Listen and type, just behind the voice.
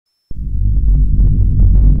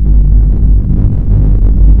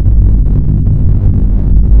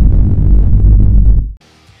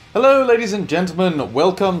Hello ladies and gentlemen,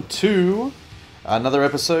 welcome to another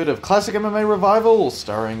episode of Classic MMA Revival,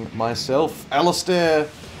 starring myself, Alistair,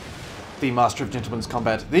 the Master of Gentleman's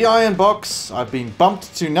Combat, the Iron Box. I've been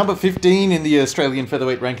bumped to number 15 in the Australian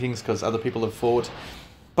featherweight rankings because other people have fought.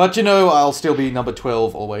 But you know, I'll still be number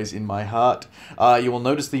 12 always in my heart. You will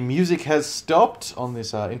notice the music has stopped on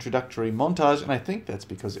this introductory montage, and I think that's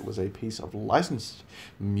because it was a piece of licensed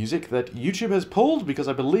music that YouTube has pulled, because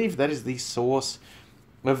I believe that is the source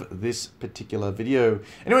of this particular video.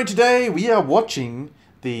 Anyway, today we are watching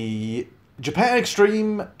the Japan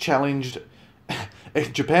Extreme Challenge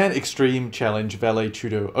VALE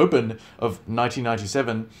Tudo Open of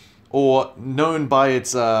 1997, or known by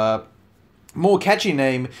its more catchy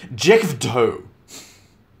name, JECVTO.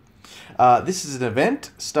 This is an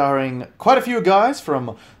event starring quite a few guys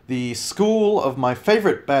from the school of my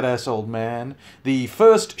favorite badass old man, the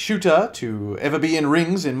first shooter to ever be in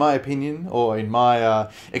rings, in my opinion, or in my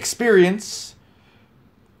experience,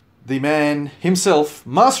 the man himself,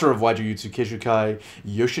 master of Waijujutsu Keshukai,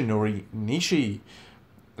 Yoshinori Nishi.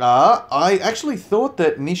 I actually thought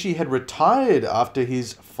that Nishi had retired after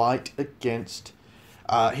his fight against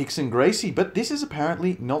Rickson Gracie, but this is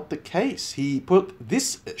apparently not the case. He put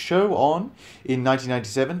this show on in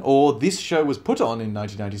 1997, or this show was put on in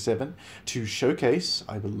 1997 to showcase,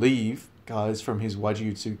 I believe, guys from his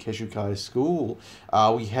Waijujutsu Keshukai school.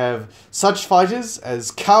 We have such fighters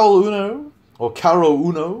as Kao Uno, or Karo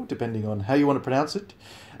Uno, depending on how you want to pronounce it,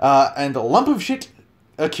 and a lump of shit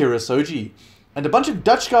Akira Soji, and a bunch of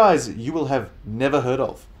Dutch guys you will have never heard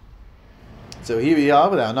of. So here we are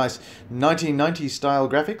with our nice 1990s style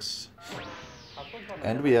graphics,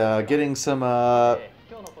 and we are getting some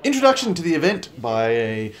introduction to the event by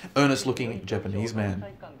a earnest looking Japanese man.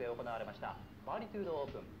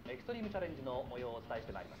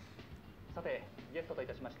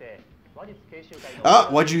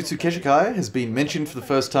 Waijujutsu Keshukai has been mentioned for the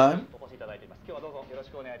first time.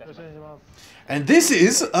 And this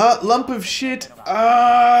is lump of shit,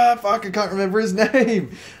 fuck, I can't remember his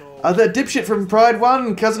name. That dipshit from Pride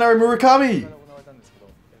 1, Kazunari Murakami.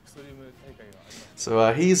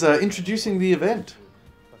 So he's introducing the event.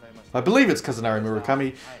 I believe it's Kazunari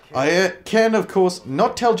Murakami. I can, of course,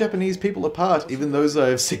 not tell Japanese people apart, even those I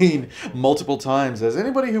have seen multiple times. As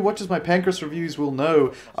anybody who watches my Pancras reviews will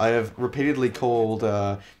know, I have repeatedly called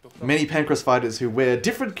many Pancras fighters who wear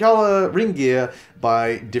different color ring gear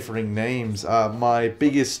by differing names. My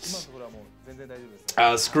biggest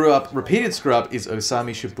repeated screw-up is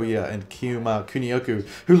Osami Shibuya and Kyuma Kunioku,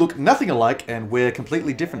 who look nothing alike and wear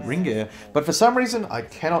completely different ring gear, but for some reason I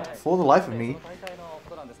cannot, for the life of me,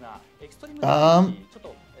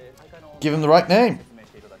 give him the right name.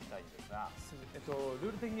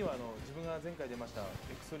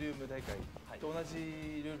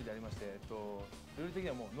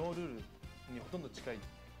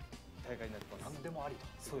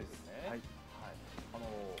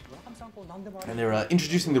 And they're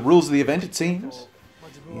introducing the rules of the event, it seems.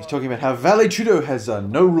 He's talking about how VALE Tudo has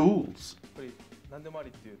no rules.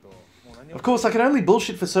 Of course, I can only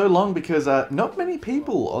bullshit for so long because not many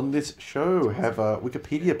people on this show have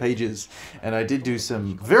Wikipedia pages. And I did do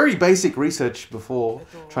some very basic research before,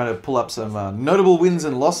 trying to pull up some notable wins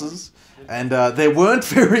and losses. And there weren't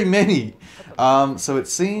very many. So it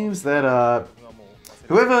seems that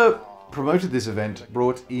whoever promoted this event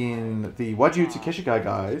brought in the Waijujutsu Keshukai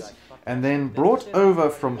guys, and then brought over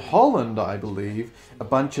from Holland, I believe, a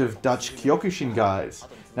bunch of Dutch Kyokushin guys.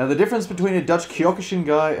 Now the difference between a Dutch Kyokushin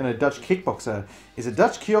guy and a Dutch kickboxer is a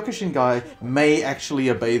Dutch Kyokushin guy may actually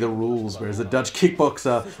obey the rules, whereas a Dutch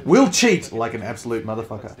kickboxer will cheat like an absolute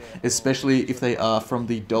motherfucker, especially if they are from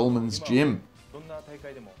the Dolman's gym.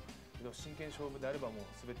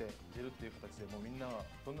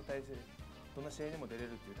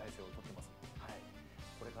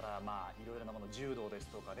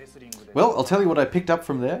 Well, I'll tell you what I picked up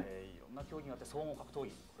from there.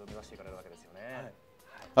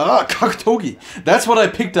 Kakutogi! That's what I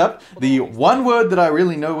picked up. The one word that I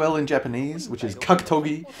really know well in Japanese, which is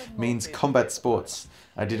kakutogi, means combat sports.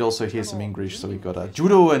 I did also hear some English, so we got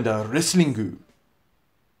judo and wrestling.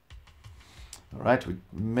 Alright, we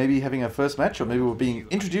may be having our first match, or maybe we're being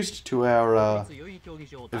introduced to our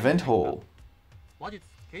event hall.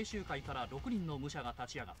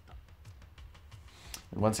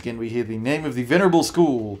 And once again we hear the name of the venerable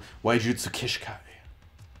school, Waijujutsu Keshukai.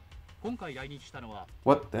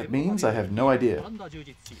 What that means, I have no idea.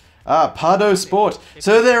 Pado Sport.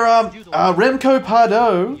 So they're Remco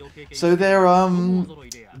Pado. So they're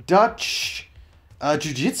Dutch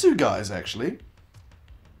jiu-jitsu guys, actually.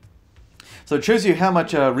 So it shows you how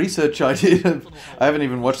much research I did. I haven't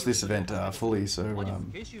even watched this event fully, so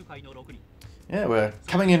yeah, we're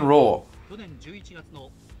coming in raw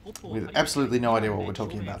with absolutely no idea what we're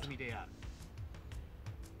talking about.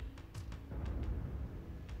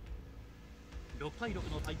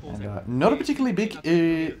 And not a particularly big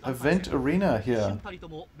event arena here.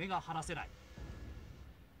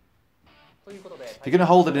 If you're going to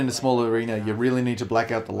hold it in a small arena, you really need to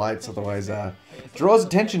black out the lights, otherwise it draws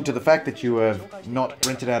attention to the fact that you have not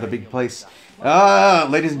rented out a big place.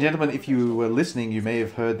 Ladies and gentlemen, if you were listening, you may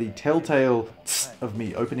have heard the telltale of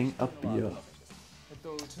me opening a beer.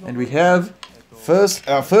 And we have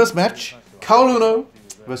our first match, Karl Uno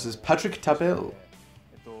versus Patrick Tapel.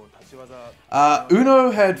 Uno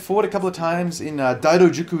had fought a couple of times in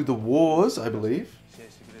Daidojuku The Wars, I believe,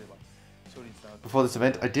 before this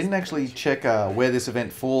event. I didn't actually check where this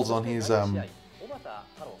event falls on his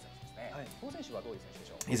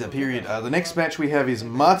period. The next match we have is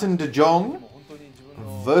Martin de Jong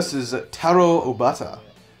versus Taro Obata.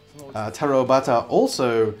 Taro Obata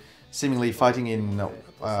also seemingly fighting in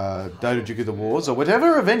Daidojuku The Wars, or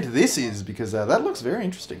whatever event this is, because that looks very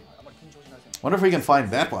interesting. Wonder if we can find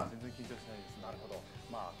that one.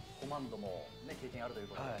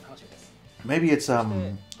 Maybe it's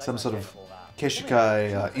some sort of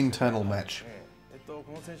Keshikai internal match.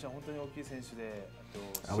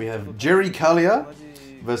 We have Jerry Kalia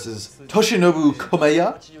versus Toshinobu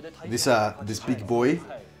Komeya. This big boy,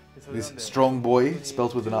 this strong boy,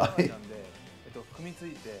 spelt with an I.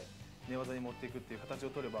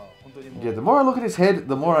 Yeah, the more I look at his head,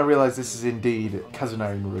 the more I realize this is indeed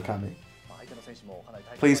Kazunari Murakami.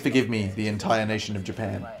 Please forgive me, the entire nation of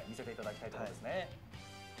Japan.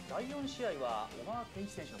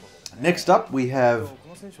 Next up, we have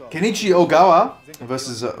Kenichi Ogawa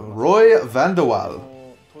versus Roy van der Waal.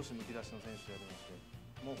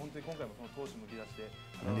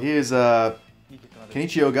 And here's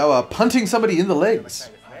Kenichi Ogawa punting somebody in the legs.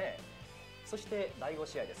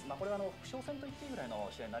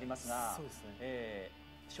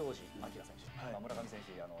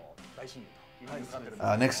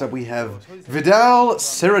 Next up we have Vidal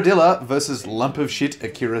Serradilla versus Lump of Shit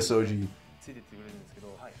Akira Soji.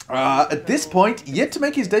 At this point, yet to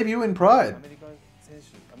make his debut in Pride.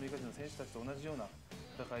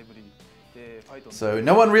 So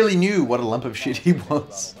no one really knew what a lump of shit he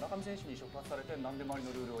was.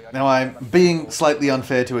 Now I'm being slightly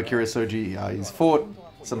unfair to Akira Soji. He's fought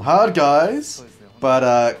some hard guys,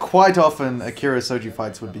 but quite often Akira Soji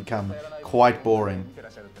fights would become quite boring.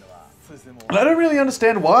 And I don't really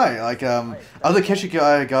understand why. Like, other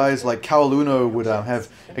Keshikai guys like Karl Uno would have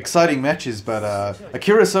exciting matches, but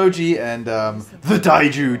Akira Soji and the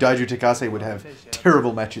Daiju Takase would have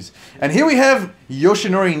terrible matches. And here we have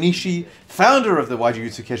Yoshinori Nishi, founder of the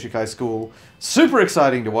Waijutsu Keshikai school. Super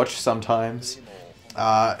exciting to watch sometimes.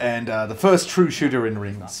 And the first true shooter in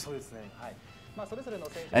rings.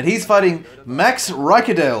 And he's fighting Max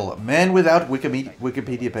Rikadel, man without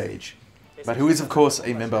Wikipedia page, but who is, of course,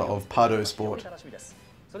 a member of Pardo Sport.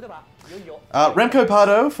 Remco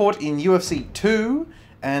Pardo fought in UFC 2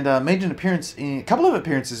 and made an appearance in a couple of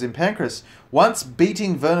appearances in Pancras, once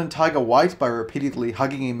beating Vernon Tiger White by repeatedly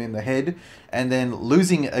hugging him in the head, and then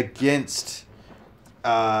losing against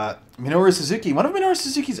Minoru Suzuki. One of Minoru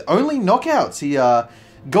Suzuki's only knockouts. He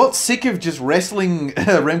got sick of just wrestling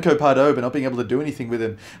Remco Pardo but not being able to do anything with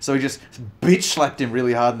him, so he just bitch slapped him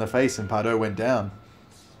really hard in the face and Pardo went down.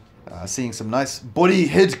 Seeing some nice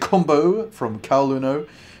body-head combo from Karl Uno,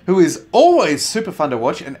 who is always super fun to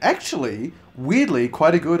watch and actually, weirdly,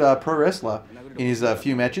 quite a good pro wrestler in his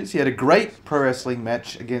few matches. He had a great pro wrestling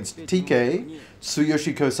match against TK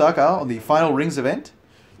Tsuyoshi Kosaka on the Final Rings event.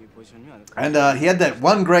 And he had that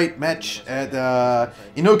one great match at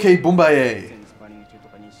Inoke Bombaye.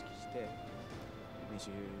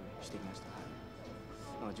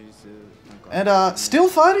 And still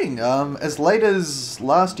fighting as late as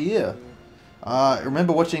last year. I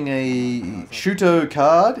remember watching a Shuto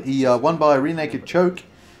card. He won by a rear naked choke.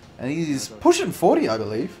 And he's pushing 40, I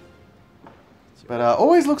believe. But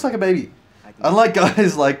always looks like a baby. Unlike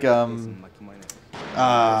guys like,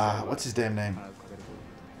 what's his damn name?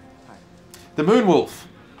 The Moonwolf.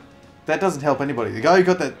 That doesn't help anybody. The guy who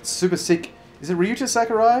got that super sick... Is it Ryuta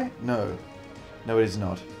Sakurai? No. No, it is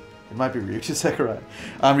not. It might be Ryuta Sakurai.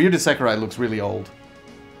 Ryuta Sakurai looks really old.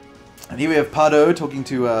 And here we have Pardo talking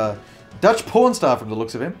to a Dutch porn star from the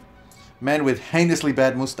looks of him. Man with heinously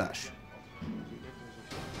bad moustache.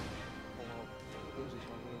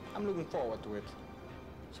 I'm looking forward to it.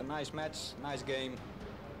 It's a nice match, nice game.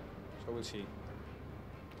 So we'll see.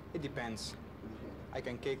 It depends. I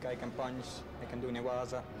can kick, I can punch, I can do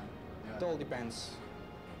newaza. It all depends.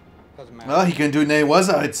 Doesn't matter. Oh, he can do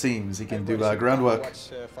Newaza, it seems. He can do groundwork.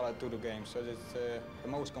 Watch VALE TUDO games, so it's the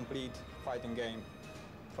most complete fighting game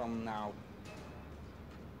from now.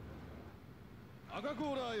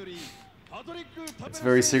 It's a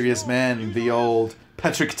very serious man, the old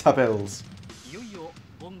Patrick Tapels. いよいよ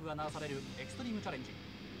ゴングが鳴らされるエクストリームチャレンジ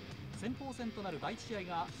先鋒戦となる第一試合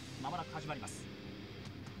がまもなく始まります。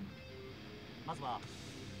まずは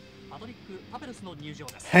パトリック・タペルスの入場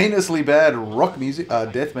です。 Heinously bad rock music,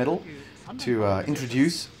 death metal, to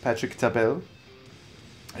introduce Patrick Tapel.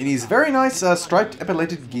 And his very nice striped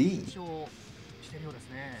epilated gi.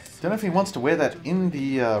 Don't know if he wants to wear that in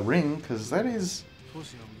the ring, because that is...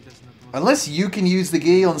 Unless you can use the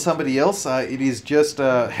gi on somebody else, it is just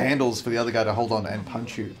handles for the other guy to hold on and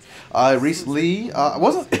punch you. I recently...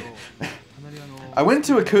 I went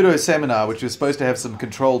to a Kudo seminar, which was supposed to have some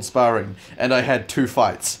controlled sparring, and I had 2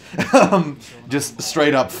 fights. Just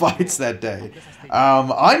straight up fights that day.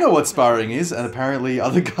 I know what sparring is, and apparently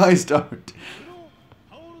other guys don't.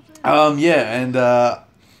 Yeah, and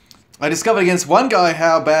I discovered against one guy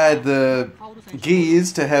how bad the gi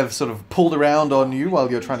is to have sort of pulled around on you while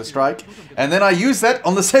you're trying to strike, and then I used that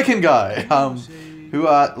on the second guy, who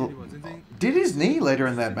did his knee later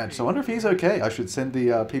in that match, so I wonder if he's okay. I should send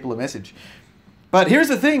the people a message. But here's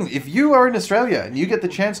the thing, if you are in Australia and you get the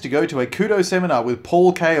chance to go to a Kudo seminar with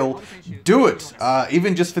Paul Cale, do it,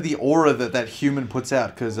 even just for the aura that that human puts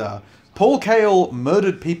out, because Paul Cale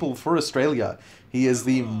murdered people for Australia. He is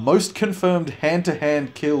the most confirmed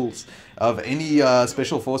hand-to-hand kills of any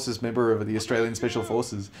Special Forces member of the Australian Special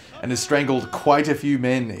Forces, and has strangled quite a few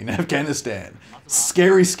men in Afghanistan.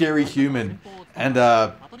 Scary, scary human. And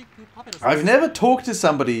I've never talked to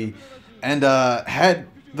somebody and had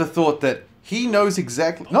the thought that he knows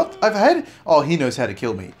exactly... Not, I've had... Oh, he knows how to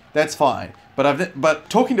kill me. That's fine. But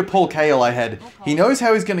talking to Paul Cale, I had... He knows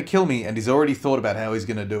how he's going to kill me, and he's already thought about how he's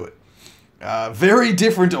going to do it. Very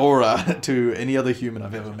different aura to any other human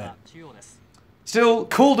I've ever met. Still,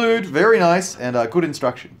 cool dude, very nice, and good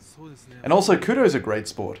instruction. And also, Kudo is a great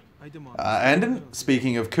sport. And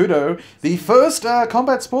speaking of Kudo, the first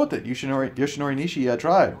combat sport that Yoshinori Nishi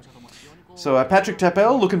tried. So Patrick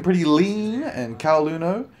Tapel looking pretty lean, and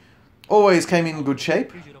Kaoluno always came in good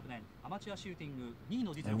shape.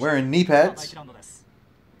 And wearing knee pads.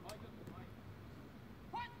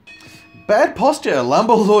 Bad posture,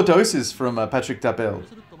 lambolodosis from Patrick Tapel.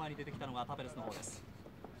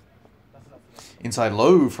 Inside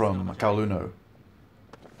low from Kaoluno.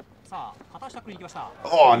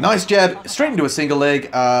 Oh, nice jab, straight into a single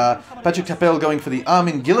leg. Patrick Tapel going for the arm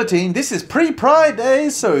in guillotine. This is pre-Pride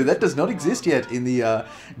days, so that does not exist yet in the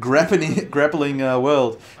grappling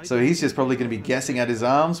world. So he's just probably going to be gassing at his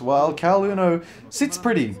arms, while Kaoluno sits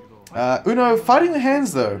pretty. Uno fighting the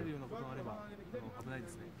hands, though.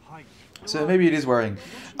 So maybe it is worrying.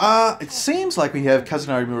 It seems like we have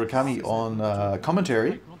Kazunari Murakami on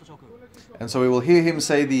commentary. And so we will hear him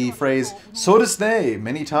say the phrase, "So desu ne,"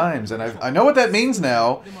 many times. And I know what that means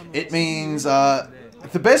now. It means, the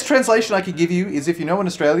best translation I could give you is if you know an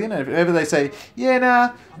Australian, and if ever they say, "Yeah,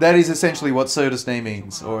 nah," that is essentially what "so desu ne"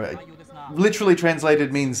 means. Or literally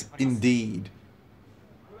translated means indeed.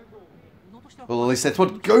 Well, at least that's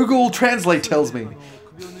what Google Translate tells me.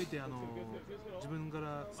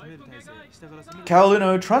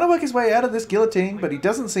 Kaoluno trying to work his way out of this guillotine, but he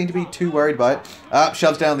doesn't seem to be too worried by it.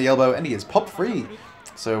 Shoves down the elbow, and he is popped free.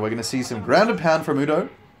 So we're going to see some ground and pound from Uno.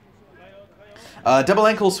 Double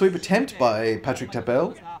ankle sweep attempt by Patrick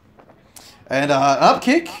Tapel. And an up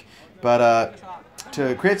kick, but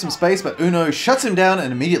to create some space, but Uno shuts him down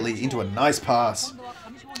and immediately into a nice pass.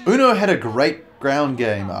 Uno had a great ground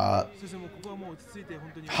game.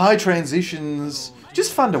 High transitions,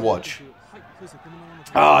 just fun to watch.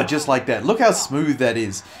 Just like that. Look how smooth that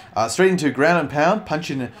is. Straight into ground and pound,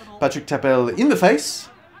 punching Patrick Tapel in the face.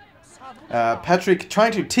 Patrick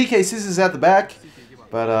trying to TK scissors out the back,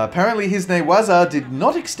 but apparently his Newaza did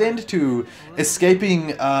not extend to escaping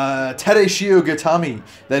Tadeshio Gatami,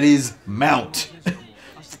 that is, mount.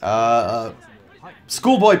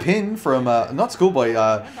 Schoolboy pin from, not schoolboy,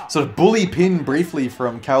 sort of bully pin briefly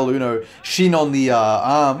from Kaoluno, shin on the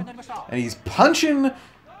arm, and he's punching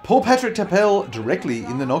poor Patrick Tapel directly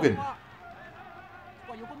in the noggin.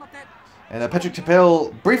 And Patrick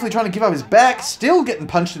Tapel briefly trying to give up his back, still getting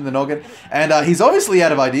punched in the noggin. And he's obviously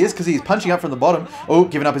out of ideas because he's punching up from the bottom. Oh,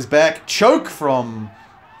 giving up his back. Choke from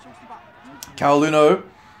Kaoluno.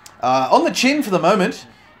 On the chin for the moment,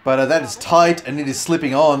 but that is tight and it is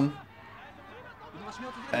slipping on.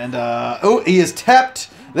 And, oh, he is tapped.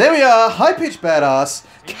 There we are, high-pitched badass.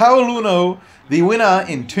 Kaoluno, the winner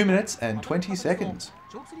in 2 minutes and 20 seconds.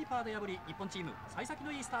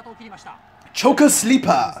 Choker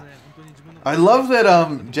sleeper. I love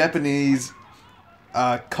that Japanese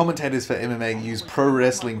commentators for MMA use pro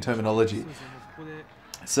wrestling terminology.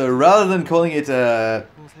 So rather than calling it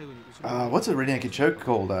what's a rear naked choke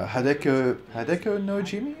called? Hideko no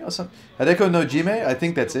Jime or something? Hideko no Jime, I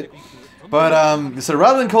think that's it. But so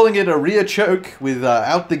rather than calling it a rear choke with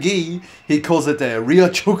out the gi, he calls it a rear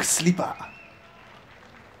choke sleeper.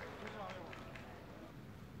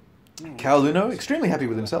 Kaoluno, extremely happy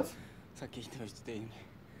with himself.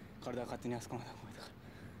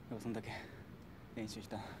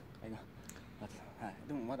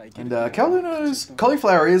 And Kaoluno's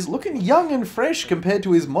cauliflower is looking young and fresh compared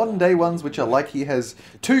to his modern day ones, which are like he has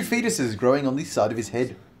two fetuses growing on the side of his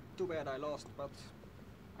head. Too bad I lost, but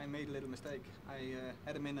I made a little mistake. I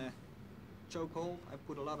had him in a chokehold. I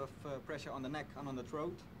put a lot of pressure on the neck and on the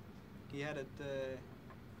throat. He had it,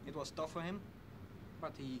 it was tough for him,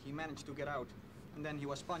 but he managed to get out. And then he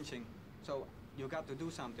was punching, so you got to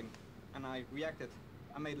do something. And I reacted.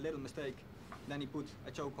 I made a little mistake. Then he put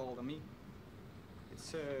a chokehold on me.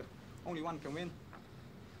 It's only one can win.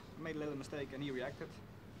 I made a little mistake and he reacted.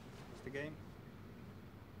 It's the game.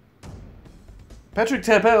 Patrick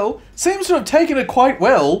Tapel seems to have taken it quite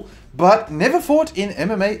well, but never fought in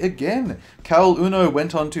MMA again. Kaoluno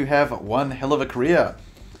went on to have one hell of a career.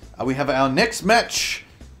 We have our next match.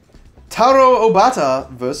 Taro Obata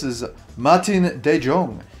versus Martin De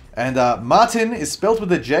Jong. And Martin is spelt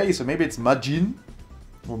with a J, so maybe it's Majin,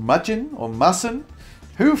 or Majin, or Massen.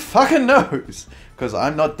 Who fucking knows? Because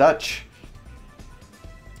I'm not Dutch.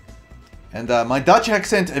 And my Dutch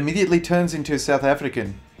accent immediately turns into South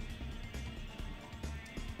African.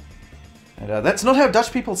 And that's not how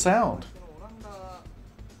Dutch people sound.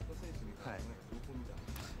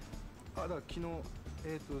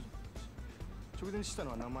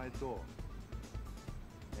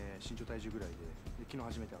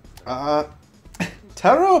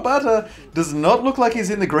 Taro Obata does not look like he's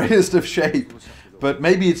in the greatest of shape. But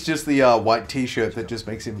maybe it's just the white t-shirt that just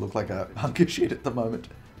makes him look like a hunk of shit at the moment.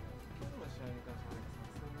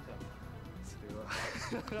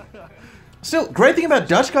 Still, great thing about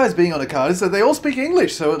Dutch guys being on a card is that they all speak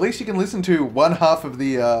English, so at least you can listen to one half of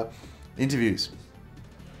the interviews.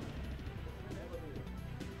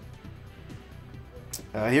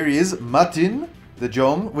 Here he is, Martin De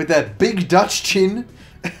Jong, with that big Dutch chin.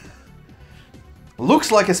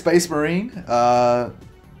 Looks like a space marine.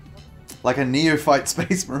 Like a neophyte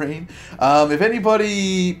space marine. If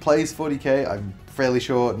anybody plays 40k, I'm fairly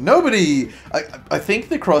sure nobody... I think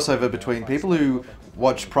the crossover between people who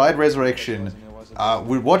watch Pride Resurrection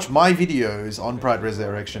would watch my videos on Pride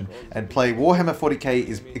Resurrection and play Warhammer 40k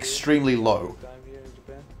is extremely low.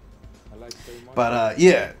 But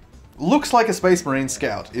yeah, looks like a space marine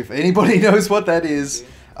scout. If anybody knows what that is,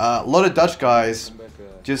 a lot of Dutch guys,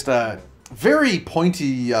 just very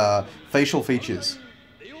pointy facial features.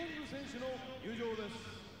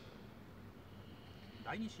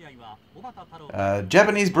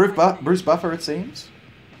 Japanese Bruce Buffer, it seems.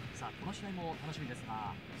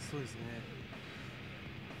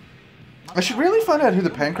 I should really find out who the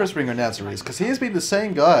Pancras Ring announcer is, because he has been the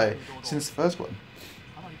same guy since the first one.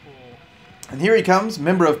 And here he comes,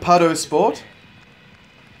 member of Pado Sport.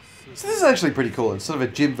 So this is actually pretty cool. It's sort of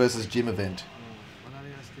a gym versus gym event.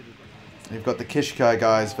 You've got the Kishikai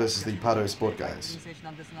guys versus the Pado Sport guys.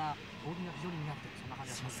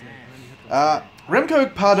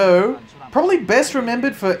 Remco Pardo, probably best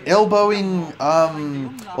remembered for elbowing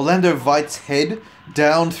Orlando Veit's head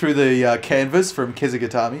down through the canvas from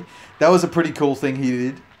Kezugatami. That was a pretty cool thing he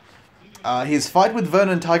did. His fight with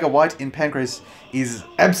Vernon Tiger White in Pancras is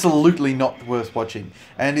absolutely not worth watching.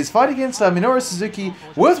 And his fight against Minoru Suzuki,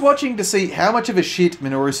 worth watching to see how much of a shit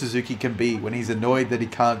Minoru Suzuki can be when he's annoyed that he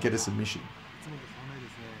can't get a submission.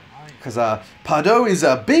 Because Pardo is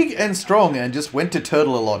big and strong and just went to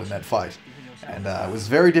turtle a lot in that fight. And it was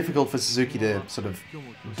very difficult for Suzuki to sort of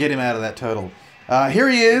get him out of that turtle. Here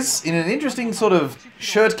he is in an interesting sort of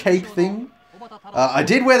shirt cape thing. I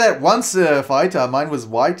did wear that once fight. Mine was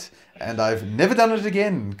white. And I've never done it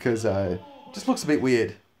again because it just looks a bit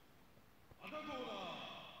weird.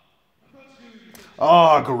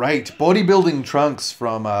 Oh, great. Bodybuilding trunks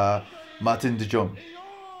from Martin De Jong.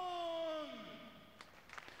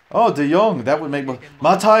 Oh, De Jong. That would make more...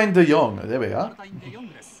 Martin De Jong. There we are.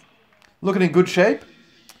 Looking in good shape.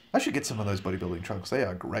 I should get some of those bodybuilding trunks. They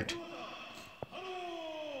are great.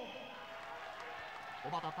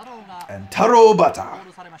 And Taro Obata.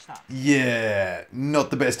 Yeah, not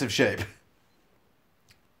the best of shape.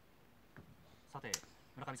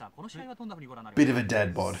 Bit of a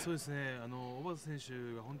dad bod.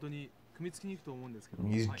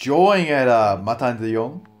 He's jawing at Martin de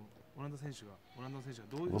Jong.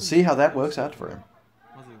 We'll see how that works out for him.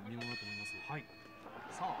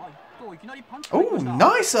 Oh,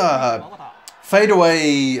 nice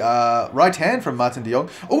fadeaway right hand from Martin de Jong.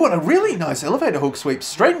 Oh, and a really nice elevator hook sweep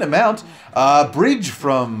straight in the mount. Bridge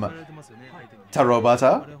from Taro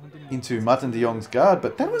Obata into Martin de Jong's guard,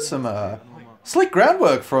 but that was some slick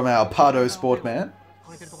groundwork from our Pardo Sport man.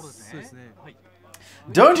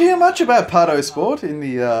 Don't hear much about Pardo Sport in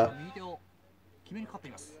the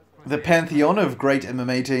pantheon of great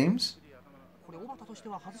MMA teams.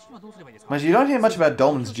 But you don't hear much about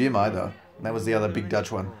Dolman's Gym either. That was the other big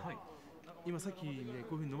Dutch one.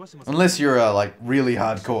 Unless you're like really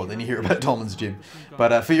hardcore, then you hear about Dolman's Gym.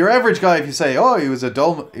 But for your average guy, if you say, "Oh, he was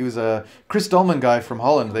a Chris Dolman guy from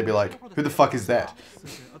Holland," they'd be like, "Who the fuck is that?"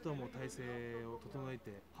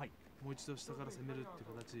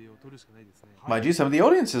 Mind you, some of the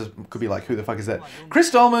audiences could be like, "Who the fuck is that?" Chris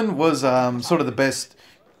Dolman was sort of the best,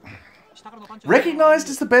 recognized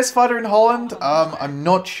as the best fighter in Holland. I'm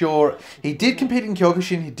not sure. He did compete in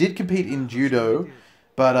Kyokushin. He did compete in Judo.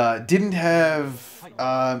 But didn't have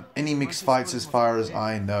any mixed fights as far as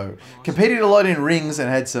I know. Competed a lot in rings and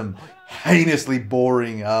had some heinously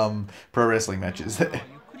boring pro wrestling matches there.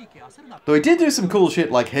 Though he did do some cool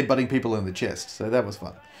shit like headbutting people in the chest, so that was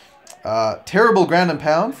fun. Terrible ground and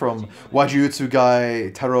pound from Wajutsu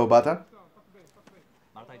guy Taro Obata.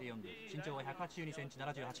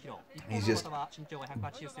 He's just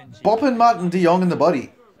bopping Martin de Jong in the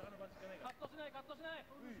body.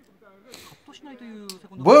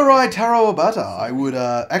 Were I Taro Obata, I would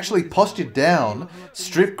actually posture down,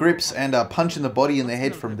 strip grips, and punch in the body and the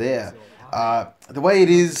head from there. The way it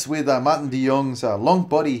is with Martin de Jong's long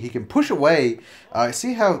body, he can push away.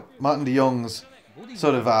 See how Martin de Jong's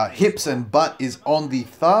sort of hips and butt is on the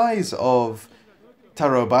thighs of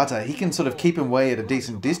Taro Obata. He can sort of keep him away at a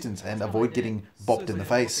decent distance and avoid getting bopped in the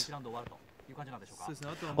face.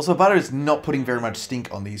 Also, Obata is not putting very much stink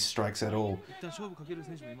on these strikes at all.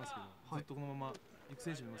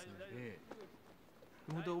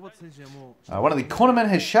 One of the cornermen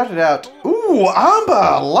has shouted out, "Ooh,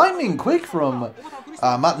 armbar! Lightning quick from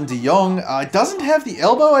Martin de Jong." Doesn't have the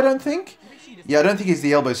elbow, I don't think. Yeah, I don't think he's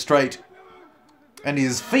the elbow straight. And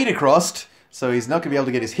his feet are crossed, so he's not going to be able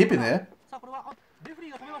to get his hip in there.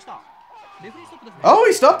 Oh,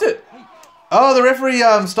 he stopped it! Oh, the referee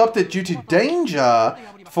stopped it due to danger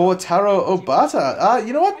for Taro Obata.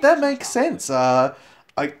 You know what? That makes sense.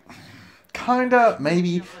 Kinda,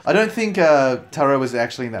 maybe. I don't think Taro was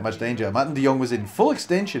actually in that much danger. Martin de Jong was in full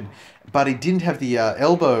extension, but he didn't have the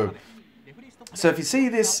elbow. So if you see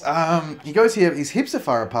this, he goes here, his hips are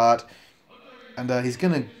far apart, and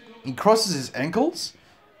he crosses his ankles,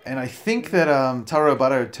 and I think that Taro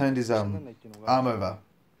Obata turned his arm over.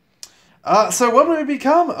 So what will it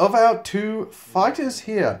become of our two fighters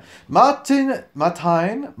here? Martin,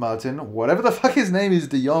 whatever the fuck his name is,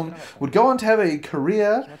 de Jong, would go on to have a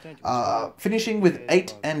career finishing with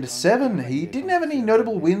 8 and 7. He didn't have any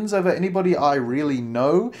notable wins over anybody I really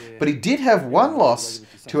know, but he did have one loss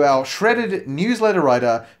to our shredded newsletter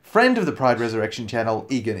writer, friend of the Pride Resurrection channel,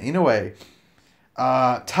 Egan Inoue.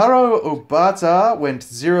 Taro Obata went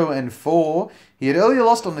 0 and 4. He had earlier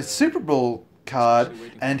lost on the Super Bowl card,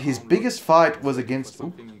 and his biggest fight was against.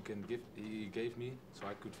 He gave me, so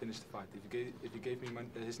I could finish the fight. If he gave me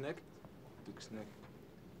his neck, I took his neck,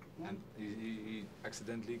 and he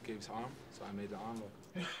accidentally gave his arm, so I made the arm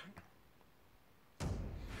lock.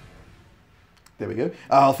 There we go.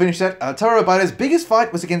 I'll finish that. Taro Obata's biggest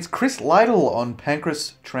fight was against Chris Lytle on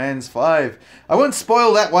Pancras Trans 5. I won't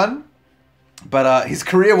spoil that one. But his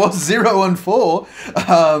career was 0 and 4.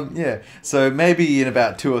 Yeah, so maybe in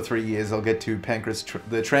about 2 or 3 years I'll get to Pancras,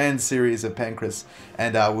 the trans series of Pancras,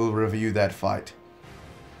 and we'll review that fight.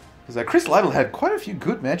 Because Chris Lytle had quite a few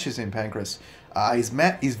good matches in Pancras. His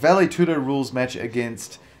VALE TUDO rules match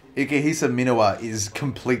against Ikehisa Minowa is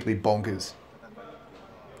completely bonkers.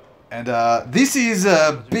 And this is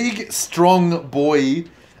a big, strong boy,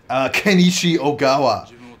 Kenichi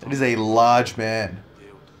Ogawa. That is a large man.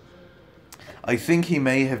 I think he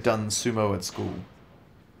may have done sumo at school.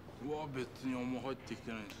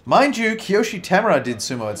 Mind you, Kiyoshi Tamura did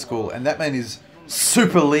sumo at school, and that man is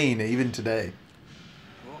super lean even today.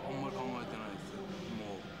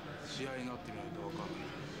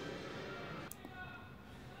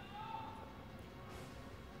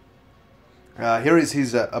 Here is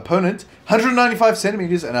his opponent, 195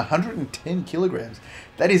 centimeters and 110 kilograms.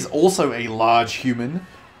 That is also a large human.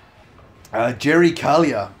 Jerry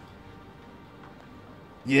Kalia.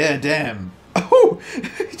 Yeah, damn. Oh,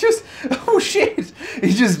 just Oh shit!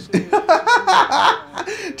 He just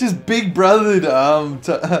just big brothered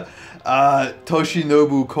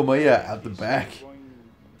Toshinobu Komiya at the back.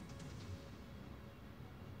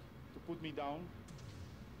 To put me down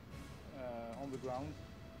on the ground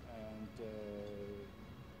and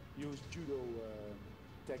use judo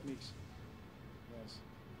techniques. Yes.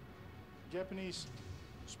 Japanese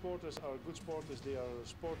sporters are good sporters. They are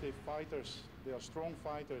sportive fighters. They are strong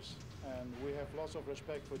fighters, and we have lots of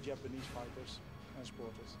respect for Japanese fighters and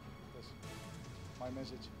sporters. That's my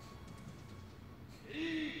message.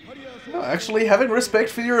 No, actually, having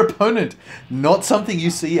respect for your opponent, not something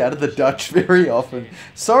you see out of the Dutch very often.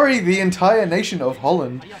 Sorry, the entire nation of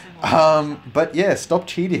Holland. But yeah, stop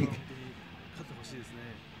cheating.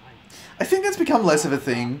 I think that's become less of a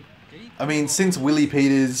thing. I mean, since Willie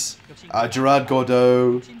Peters, Gerard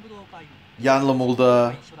Gordeau, Jan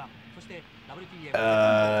Lamulder,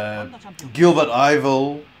 Gilbert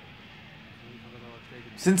Ivel,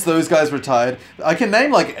 since those guys retired, I can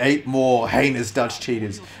name like 8 more heinous Dutch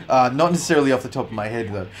cheaters. Not necessarily off the top of my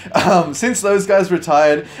head though. Since those guys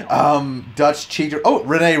retired, Dutch cheater... Oh,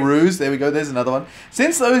 Rene Roos, there we go, there's another one.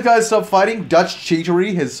 Since those guys stopped fighting, Dutch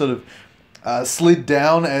cheatery has sort of slid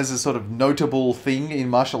down as a sort of notable thing in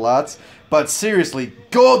martial arts. But seriously,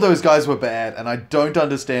 God, those guys were bad, and I don't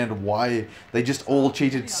understand why they just all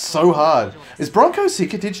cheated so hard. Is Bronco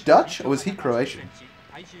Sikatic Dutch, or was he Croatian?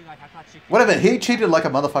 Whatever, he cheated like a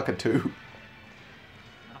motherfucker too.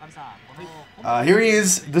 Here he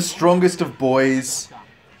is, the strongest of boys,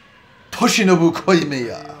 Toshinobu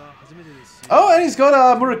Koimiya. Oh, and he's got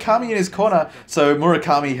Murakami in his corner, so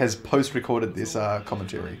Murakami has post-recorded this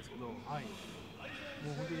commentary.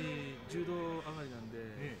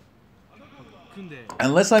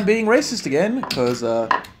 Unless I'm being racist again, because,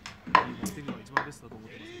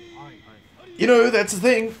 you know, that's the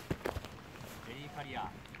thing.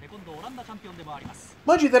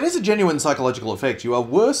 Mind you, that is a genuine psychological effect. You are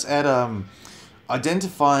worse at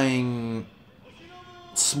identifying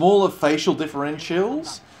smaller facial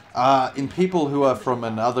differentials in people who are from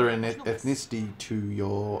another ethnicity to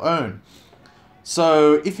your own.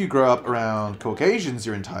 So, if you grow up around Caucasians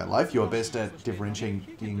your entire life, you're best at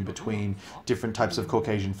differentiating between different types of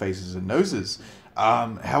Caucasian faces and noses.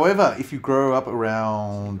 However, if you grow up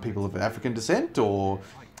around people of African descent or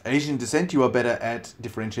Asian descent, you are better at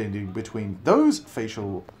differentiating between those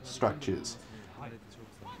facial structures.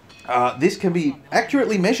 This can be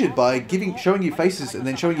accurately measured by showing you faces and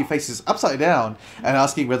then showing you faces upside down and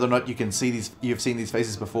asking whether or not you can see these. You've seen these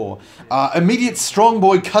faces before. Immediate strong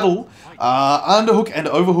boy cuddle, underhook and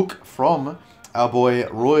overhook from our boy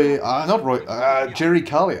Jerry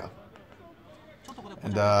Kalia.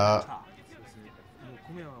 And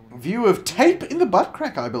view of tape in the butt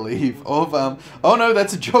crack, I believe, of oh no,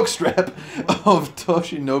 that's a jockstrap of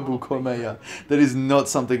Toshinobu Komiya. That is not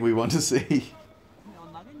something we want to see.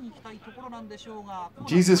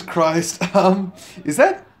 Jesus Christ. Is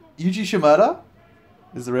that Yuji Shimada?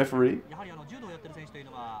 Is the referee?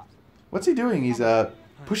 What's he doing? He's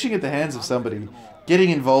pushing at the hands of somebody. Getting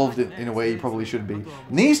involved in a way he probably shouldn't be.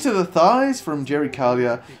 Knees to the thighs from Jerry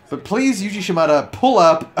Kalia. But please, Yuji Shimada, pull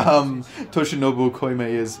up Toshinobu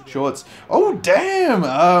Koimiya's shorts. Oh,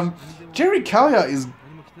 damn! Jerry Kalia is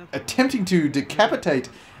attempting to decapitate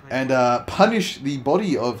and punish the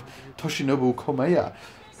body of Toshinobu Komiya.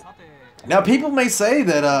 Now, people may say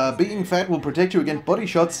that being fat will protect you against body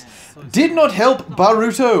shots. Did not help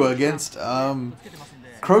Baruto against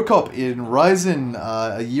Krokop in Ryzen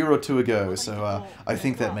a year or two ago, so I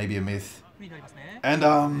think that may be a myth.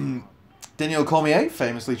 And Daniel Cormier,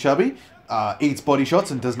 famously chubby, eats body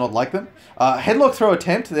shots and does not like them. Headlock throw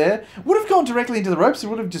attempt there. Would have gone directly into the ropes. It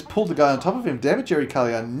would have just pulled the guy on top of him. Damn it, Jerry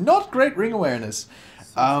Kalia. Not great ring awareness.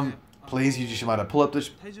 Please, Yuji Shimada, pull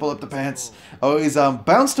up the pants. Oh, he's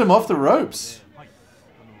bounced him off the ropes.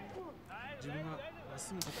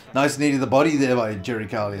 Nice knee to the body there by Jerry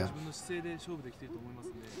Kalia.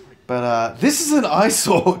 But this is an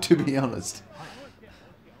eyesore, to be honest.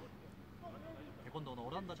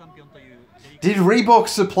 Did Reebok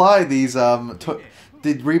supply these?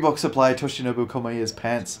 Did Reebok supply Toshinobu Komiya's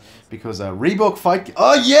pants? Because Reebok fight.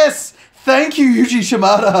 Oh yes, thank you, Yuji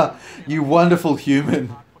Shimada, you wonderful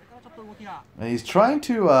human. And he's trying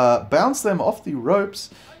to bounce them off the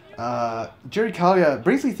ropes. Jerry Kalia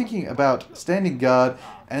briefly thinking about standing guard,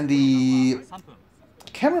 and the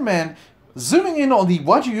cameraman zooming in on the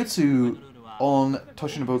Wajujutsu on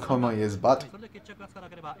Toshinobu Komiya's butt.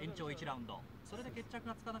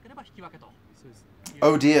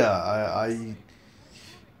 Oh dear, I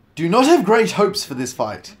do not have great hopes for this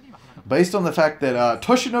fight, based on the fact that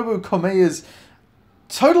Toshinobu Komiya's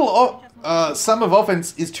total sum of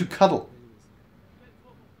offense is to cuddle.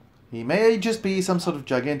 He may just be some sort of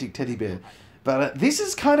gigantic teddy bear. But this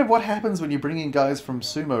is kind of what happens when you bring in guys from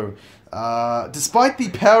sumo. Despite the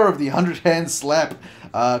power of the 100-hand slap,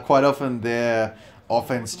 quite often their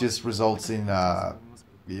offense just results in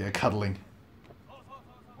cuddling.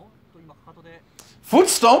 Foot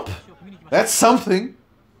stomp! That's something!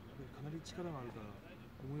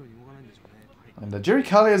 And Jerry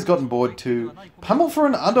Kalia has gotten bored too. Pummel for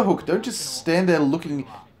an underhook. Don't just stand there looking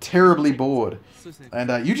terribly bored. And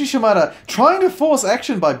Yuji Shimada trying to force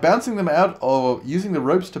action by bouncing them out or using the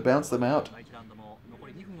ropes to bounce them out.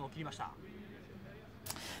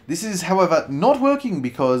 This is, however, not working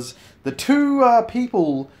because the two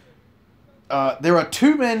people... there are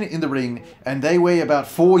two men in the ring, and they weigh about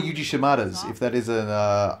 4 Yuji Shimadas, if that is an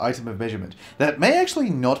item of measurement. That may actually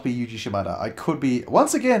not be Yuji Shimada. I could be,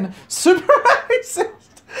 once again, super racist!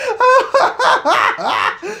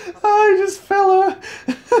 I just fell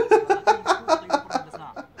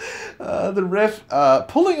the ref,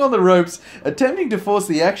 pulling on the ropes, attempting to force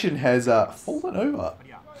the action, has fallen over.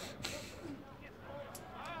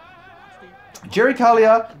 Jerry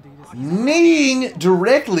Kalia kneeing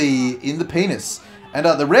directly in the penis. And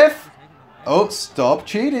the ref... Oh, stop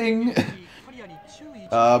cheating.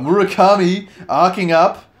 Murakami arcing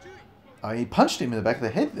up. He punched him in the back of the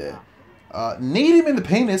head there. Kneed him in the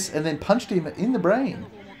penis and then punched him in the brain.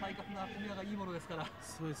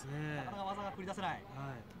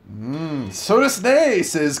 So desu ne,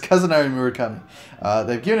 says Kazunari Murakami.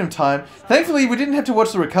 They've given him time. Thankfully, we didn't have to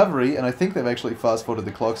watch the recovery, and I think they've actually fast-forwarded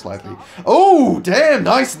the clock slightly. Oh, damn,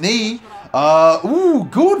 nice knee. Ooh,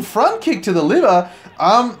 good front kick to the liver.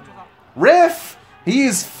 Ref, he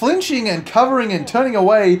is flinching and covering and turning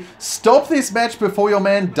away. Stop this match before your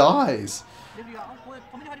man dies.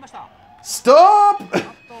 Stop,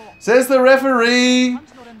 says the referee.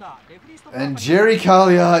 And Jerry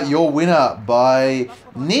Kalia, your winner by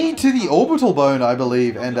knee to the orbital bone, I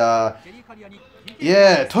believe. And,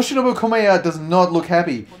 yeah, Toshinobu Komeya does not look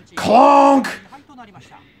happy. Clonk!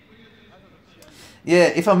 Yeah,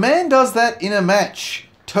 if a man does that in a match,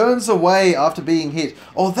 turns away after being hit.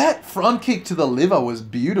 Oh, that front kick to the liver was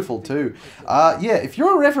beautiful too. Yeah, if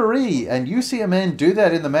you're a referee and you see a man do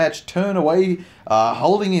that in the match, turn away,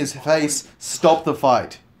 holding his face, stop the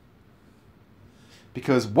fight.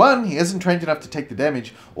 Because 1, he hasn't trained enough to take the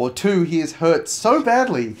damage, or 2, he is hurt so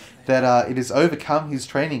badly that it has overcome his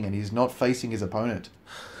training and he's not facing his opponent.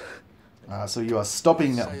 So you are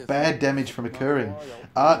stopping bad damage from occurring.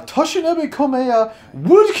 Toshinobu Komeya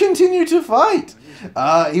would continue to fight.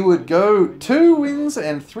 He would go 2 wins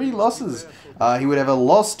and 3 losses. He would have a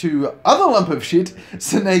loss to other lump of shit,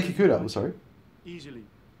 Sune Kikuta. I'm sorry. Easily.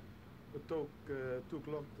 It took a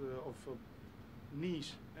lot of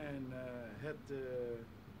knees and head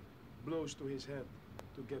blows to his head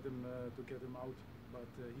to get him out. But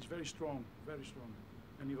he's very strong,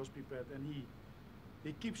 and he was prepared. And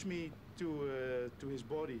he keeps me to his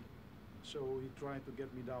body, so he tried to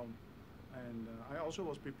get me down. And I also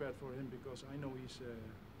was prepared for him because I know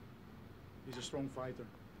he's a strong fighter.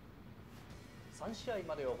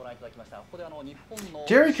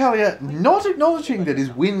 Jerry Kalia not acknowledging that his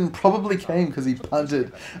win probably came because he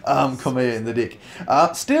punted Komeya in the dick.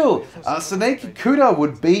 Still, Sune Kikuta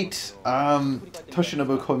would beat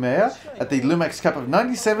Toshinobu Komeya at the Lumax Cup of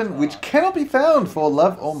 97, which cannot be found for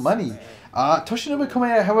love or money. Toshinobu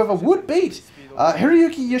Komeya, however, would beat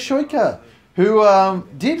Hiroyuki Yoshioka, who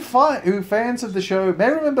fans of the show may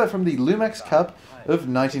remember from the Lumax Cup of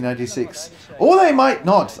 1996. Or they might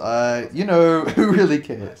not. You know, who really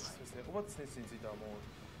cares?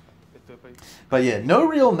 But yeah, no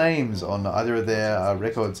real names on either of their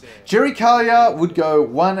records. Jerry Kalia would go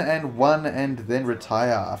 1-1 and then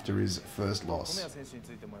retire after his first loss.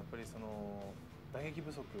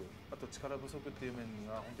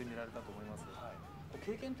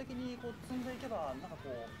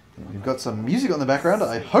 We've got some music on the background.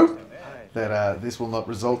 I hope that this will not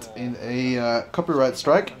result in a copyright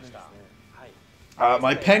strike.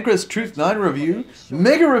 My Pancras Truth 9 review,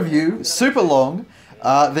 mega review, super long.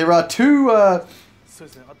 There are 2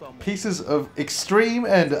 pieces of extreme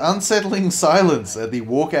and unsettling silence at the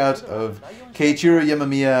walkout of Keiichiro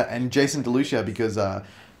Yamamiya and Jason DeLucia because,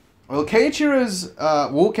 well, Keiichiro's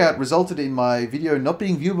walkout resulted in my video not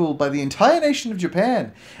being viewable by the entire nation of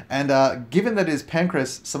Japan. And given that it is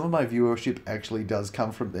Pancras, some of my viewership actually does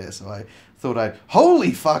come from there. So I thought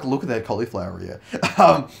holy fuck, look at that cauliflower ear.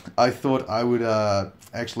 I thought I would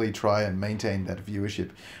actually try and maintain that viewership.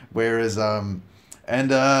 Whereas,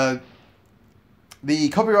 the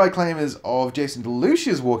copyright claimers of Jason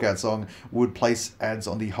DeLucia's walkout song would place ads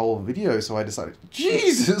on the whole video, so I decided,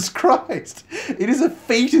 Jesus Christ! It is a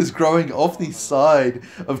fetus growing off the side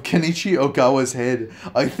of Kenichi Ogawa's head.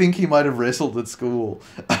 I think he might have wrestled at school.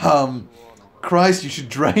 Christ, you should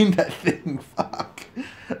drain that thing. Fuck.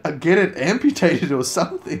 Get it amputated or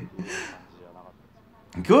something.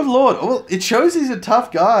 Good lord. Well, it shows he's a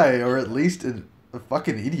tough guy, or at least a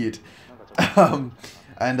fucking idiot.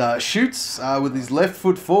 And shoots with his left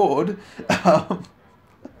foot forward.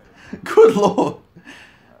 Good lord.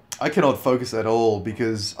 I cannot focus at all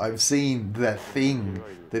because I've seen that thing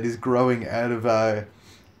that is growing out of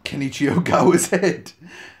Kenichi Ogawa's head.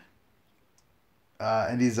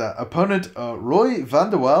 And his opponent, Roy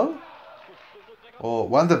van der Waal, or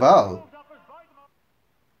Van der Waal.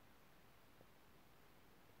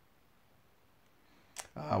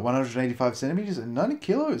 Uh, 185 centimeters and 90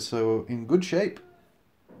 kilos, so in good shape.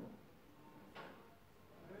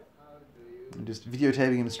 I'm just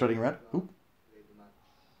videotaping him strutting around. Ooh.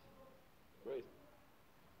 Great.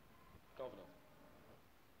 Confident.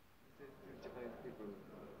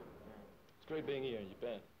 It's great being here in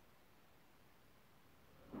Japan.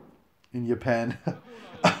 In Japan.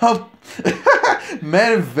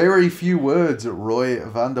 Man of very few words, Roy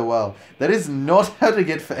van der Waal. That is not how to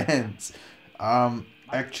get fans.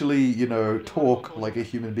 Actually, you know, talk like a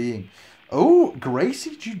human being. Oh,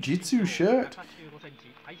 Gracie Jiu-Jitsu shirt.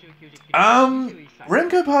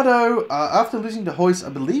 Remco Pardo, after losing to Hoist, I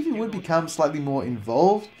believe he would become slightly more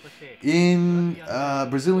involved in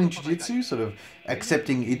Brazilian Jiu-Jitsu, sort of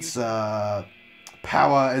accepting its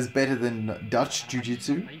power as better than Dutch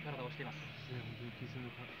Jiu-Jitsu.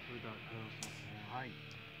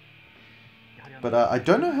 But I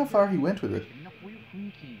don't know how far he went with it.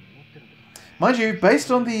 Mind you,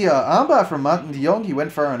 based on the armbar from Martin de Jong, he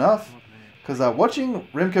went far enough. Because watching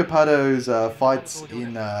Remco Pardo's fights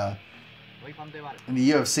in the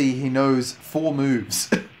UFC, he knows 4 moves.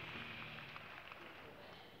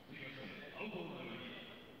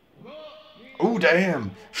 Oh,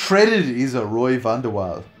 damn. Shredded is a Roy van der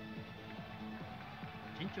Waal.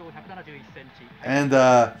 And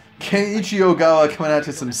Kenichi Ogawa coming out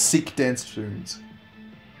to some sick dance tunes.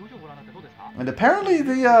 And apparently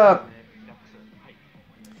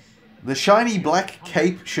the shiny black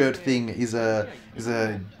cape shirt thing is a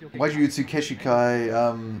Waijutsu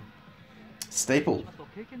Keshikai staple.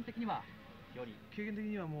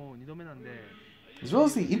 As well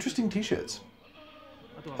as the interesting t-shirts.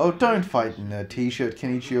 Oh, don't fight in a t-shirt,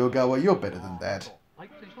 Kenichi Ogawa. You're better than that.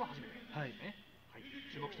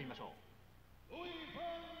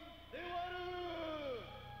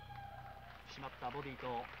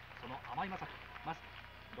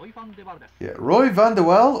 Yeah, Roy van der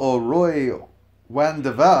Waal, or Roy van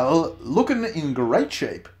der Waal, looking in great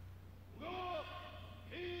shape.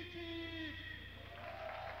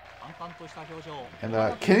 And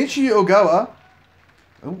Kenichi Ogawa,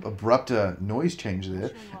 oh, abrupt noise change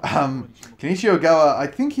there. Kenichi Ogawa, I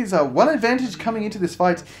think his one advantage coming into this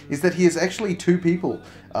fight is that he is actually 2 people.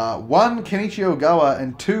 One, Kenichi Ogawa,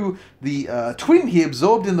 and 2, the twin he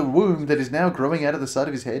absorbed in the womb that is now growing out of the side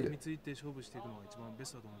of his head.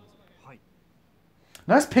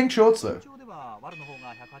 Nice pink shorts though.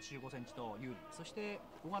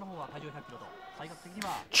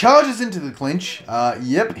 Charges into the clinch.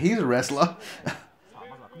 Yep, he's a wrestler.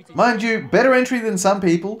 Mind you, better entry than some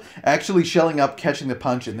people, actually shelling up, catching the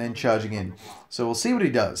punch, and then charging in. So we'll see what he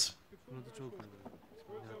does.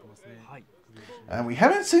 And we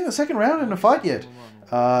haven't seen the second round in a fight yet.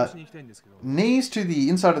 Knees to the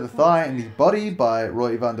inside of the thigh and the body by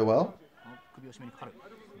Roy van der Waal.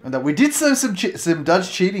 And we did some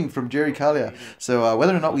Dutch cheating from Jerry Kalia. So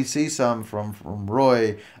whether or not we see some from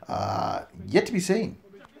Roy, yet to be seen.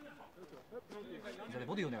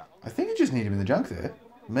 I think you just need him in the junk there.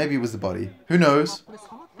 Maybe it was the body. Who knows?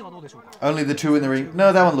 Only the 2 in the ring.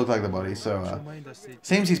 No, that one looked like the body. So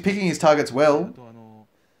seems he's picking his targets well.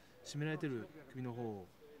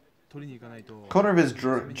 Corner of his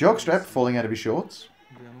jockstrap falling out of his shorts.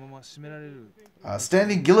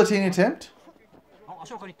 Standing guillotine attempt.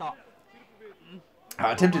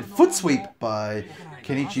 Attempted foot sweep by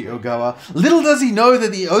Kenichi Ogawa. Little does he know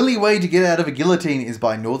that the only way to get out of a guillotine is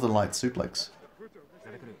by Northern Light suplex.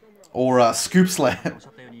 Or scoop slam.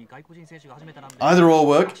 Either or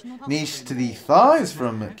work. Knees to the thighs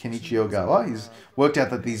from Kenichi Ogawa. He's worked out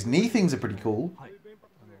that these knee things are pretty cool.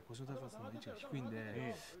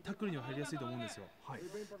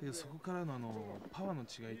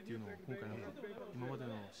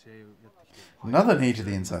 Another knee to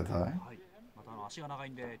the inside thigh.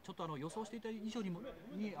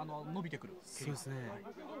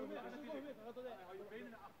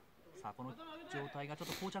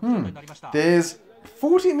 There's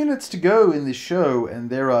 40 minutes to go in this show, and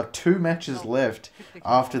there are 2 matches left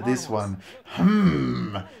after this one.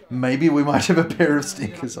 Maybe we might have a pair of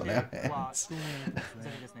stinkers on our hands.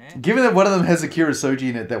 Given that one of them has Akira Soji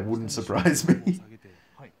in it, that wouldn't surprise me.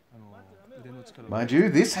 Mind you,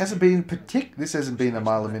 this hasn't been a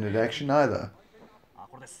mile a minute action either.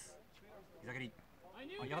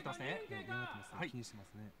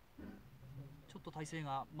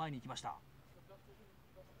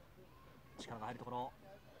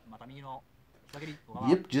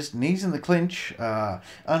 Yep, just knees in the clinch.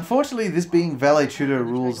 Unfortunately, this being VALE TUDO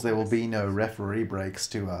rules, there will be no referee breaks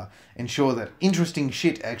to ensure that interesting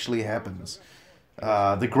shit actually happens.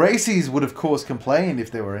 The Gracies would, of course, complain if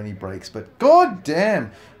there were any breaks, but god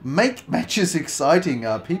damn, make matches exciting.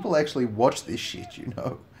 People actually watch this shit, you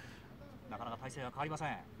know.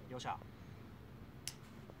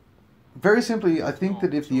 Very simply, I think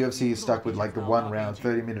that if the UFC is stuck with like the 1 round,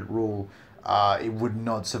 30-minute rule, it would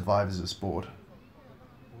not survive as a sport.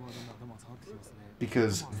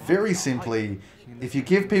 Because, very simply, if you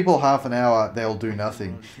give people half an hour, they'll do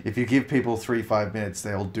nothing. If you give people 3-5 minutes,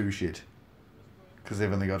 they'll do shit. Because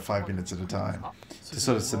they've only got 5 minutes at a time to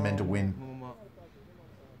sort of cement a win.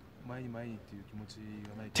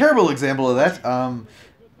 Terrible example of that.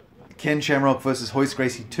 Ken Shamrock versus Royce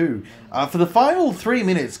Gracie 2. For the final 3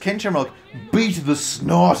 minutes, Ken Shamrock beat the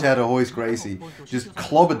snot out of Royce Gracie. Just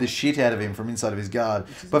clobbered the shit out of him from inside of his guard.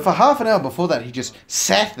 But for half an hour before that, he just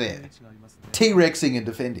sat there, T-Rexing and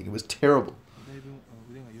defending. It was terrible.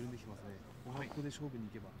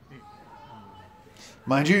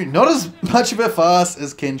 Mind you, not as much of a farce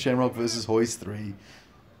as Ken Shamrock versus Royce 3.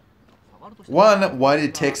 1, why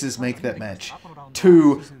did Texas make that match?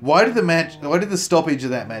 2, why did the stoppage of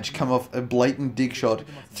that match come off a blatant dick shot?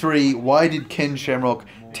 3, why did Ken Shamrock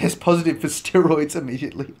test positive for steroids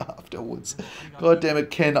immediately afterwards? God damn it,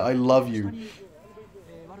 Ken, I love you.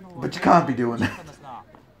 But you can't be doing that.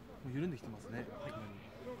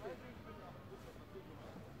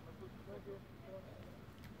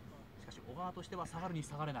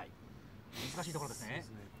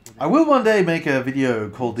 I will one day make a video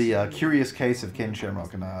called The Curious Case of Ken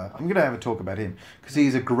Shamrock, and I'm going to have a talk about him, because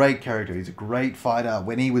he's a great character, he's a great fighter.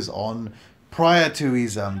 When he was on, prior to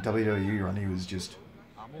his WWE run, he was just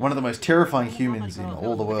one of the most terrifying humans in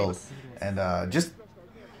all the world. And just,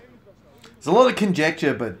 there's a lot of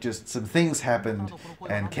conjecture, but just some things happened,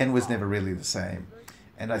 and Ken was never really the same.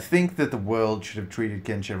 And I think that the world should have treated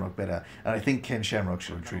Ken Shamrock better. And I think Ken Shamrock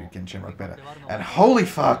should have treated Ken Shamrock better. And holy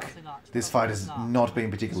fuck, this fight has not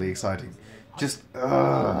been particularly exciting. Just,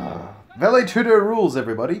 VALE TUDO rules,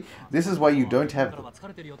 everybody. This is why you don't have them.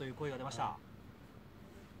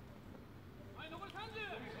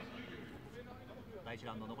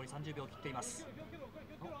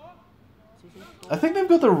 I think they've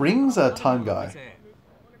got the rings time guy.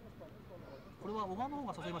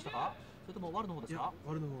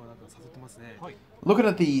 Looking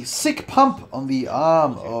at the sick pump on the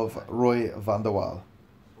arm of Roy van der Waal.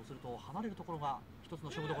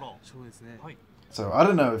 So I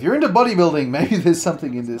don't know, if you're into bodybuilding, maybe there's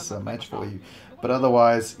something in this match for you. But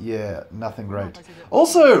otherwise, yeah, nothing great.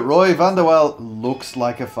 Also, Roy van der Waal looks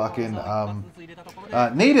like a fucking,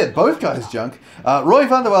 need it, both guys junk. Roy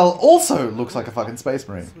van der Waal also looks like a fucking Space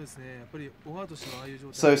Marine.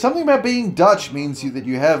 So something about being Dutch means that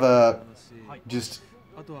you have a just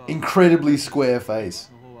incredibly square face.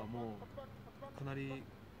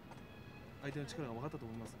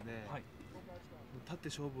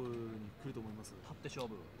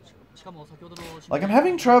 Like, I'm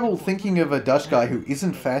having trouble thinking of a Dutch guy who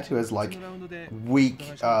isn't fat, who has like weak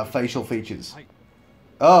facial features.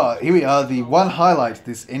 Oh, here we are, the one highlight,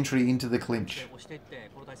 this entry into the clinch.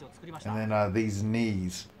 And then these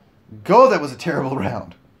knees. God, that was a terrible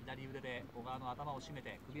round.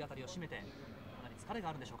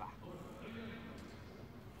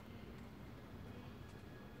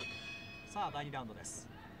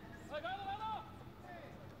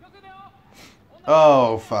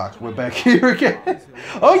 Oh, fuck. We're back here again.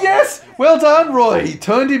 Oh, yes! Well done, Roy. He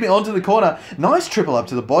turned him onto the corner. Nice triple up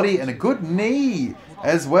to the body and a good knee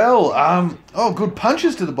as well. Oh, good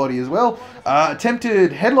punches to the body as well.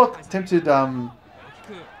 Attempted headlock. Attempted, sort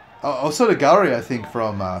of gari, I think,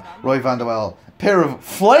 from Roy van der Waal. Pair of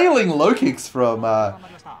flailing low kicks from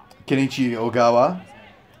Kenichi Ogawa.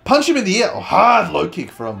 Punch him in the ear. Oh, hard low kick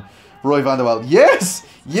from Roy van der Waal. Yes!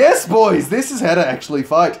 Yes, boys! This is how to actually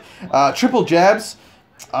fight. Triple jabs.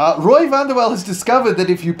 Roy van der Waal has discovered that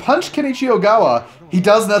if you punch Kenichi Ogawa, he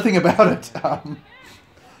does nothing about it.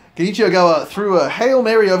 Kenichi Ogawa threw a Hail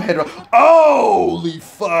Mary overhead. Holy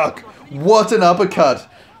fuck! What an uppercut!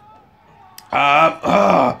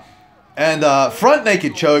 Front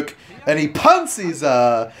naked choke, and he punts his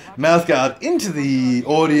mouth guard into the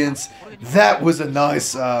audience. That was a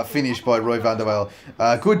nice finish by Roy van der Waal.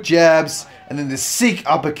 Good jabs, and then the sick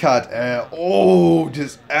uppercut.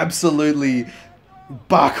 Just absolutely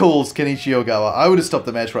buckles Kenichi Ogawa. I would have stopped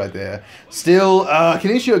the match right there. Still,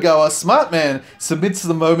 Kenichi Ogawa, smart man, submits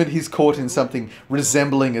the moment he's caught in something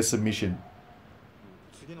resembling a submission.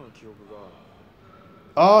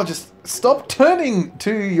 Oh, just stop turning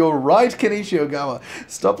to your right, Kenichi Ogawa.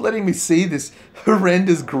 Stop letting me see this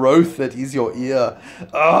horrendous growth that is your ear.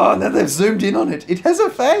 Oh, now they've zoomed in on it. It has a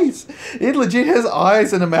face. It legit has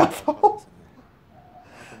eyes and a mouth hole.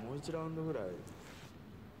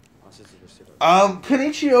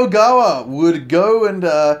 Kenichi Ogawa would go and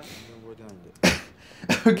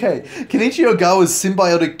okay, Kenichi Ogawa's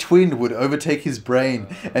symbiotic twin would overtake his brain,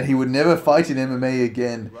 and he would never fight in MMA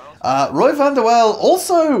again. Roy van der Waal,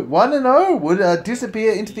 also 1-0, would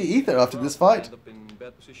disappear into the ether after this fight. In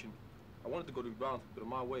bad position. I wanted to go to the ground, but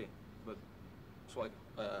my way. But so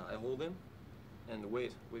I hold him and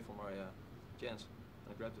wait for my chance,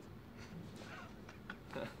 and I grabbed it.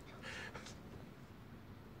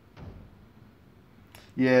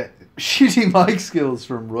 Yeah, shitty mic skills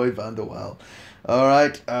from Roy van der Waal.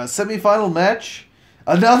 Alright, semi-final match.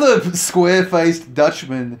 Another square-faced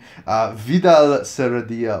Dutchman, Vidal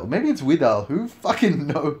Seradia. Or maybe it's Vidal, who fucking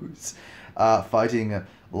knows? Fighting a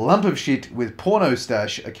lump of shit with porno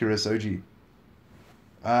stash, Akira Soji.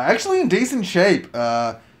 Actually in decent shape.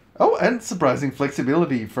 And surprising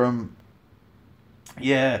flexibility from...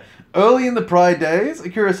 Yeah, early in the Pride days,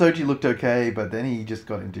 Akira Soji looked okay, but then he just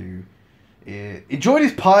got into... enjoyed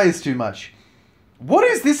his pies too much. What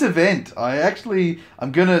is this event?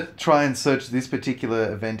 I'm going to try and search this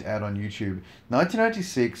particular event out on YouTube.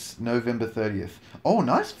 1996, November 30th. Oh,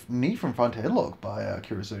 nice knee from front headlock by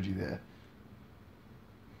Kirisoji there.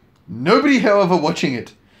 Nobody, however, watching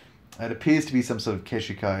it. It appears to be some sort of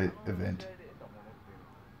Keshikai event.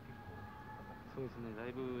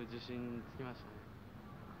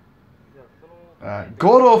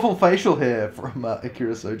 God-awful facial hair from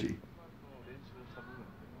Akira Soji.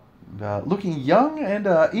 Looking young and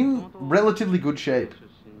in relatively good shape.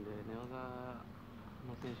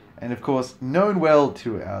 And of course, known well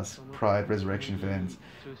to our Pride Resurrection fans.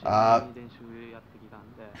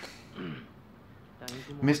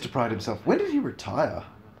 Mr. Pride himself. When did he retire?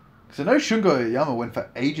 Because I know Shungo Oyama went for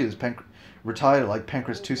ages, retired at like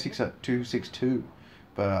Pancras 262.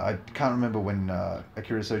 But I can't remember when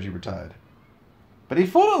Akira Soji retired. But he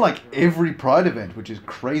fought on like every Pride event, which is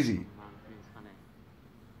crazy.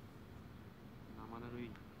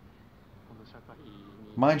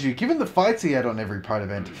 Mind you, given the fights he had on every Pride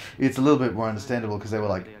event, it's a little bit more understandable because they were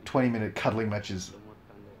like 20-minute cuddling matches.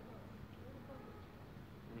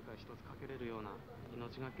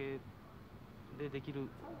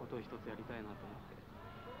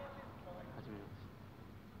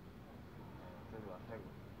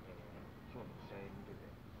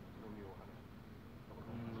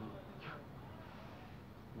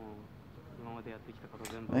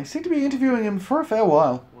 They seem to be interviewing him for a fair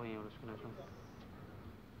while.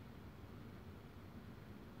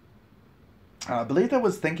 I believe that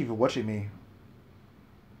was Thank You For Watching Me.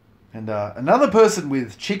 And another person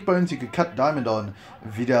with cheekbones you could cut diamond on,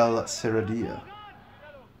 Vidal Seradia.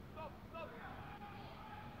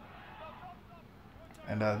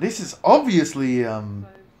 And this is obviously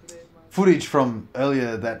footage from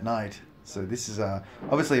earlier that night. So this is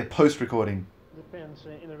obviously a post-recording. Depends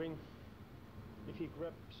in the ring. If he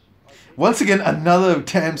grabs... Once again, another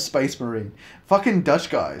damn Space Marine. Fucking Dutch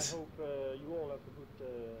guys. I hope you all have a good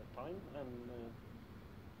time, and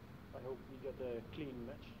I hope we get a clean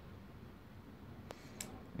match.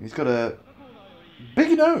 He's got a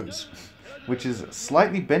big nose, which is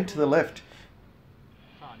slightly bent to the left.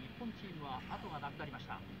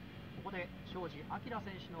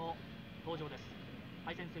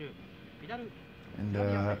 And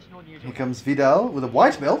here comes Vidal with a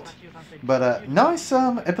white belt, but nice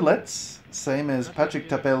epaulets, same as Patrick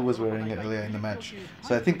Tapel was wearing earlier in the match.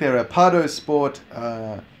 So I think they're a Pardo Sport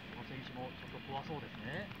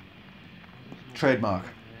trademark.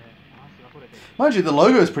 Mind you, the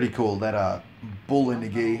logo is pretty cool, that bull in the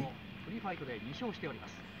gi.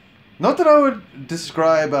 Not that I would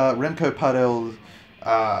describe Remco Pardel's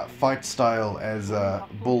fight style as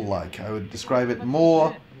bull-like. I would describe it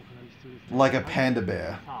more like a panda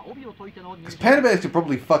bear. Because panda bears could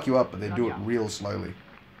probably fuck you up, but they do it real slowly.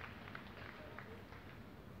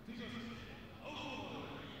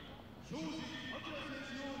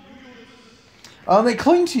 And they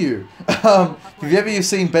cling to you. If you've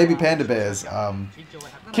seen baby panda bears,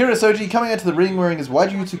 Kira Soji coming out to the ring wearing his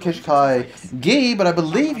Waijutsu Keshikai gi, but I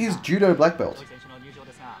believe he's judo black belt.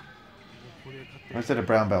 Or is that a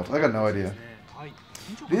brown belt? I got no idea.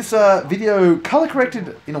 This video color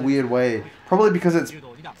corrected in a weird way, probably because it's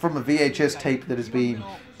from a VHS tape that has been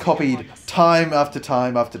copied time after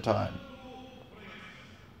time after time.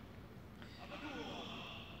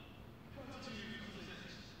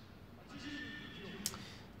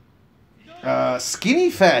 Skinny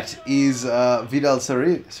fat is Vidal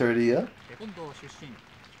Saradia.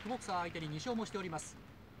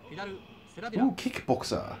 Ooh,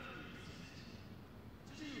 kickboxer.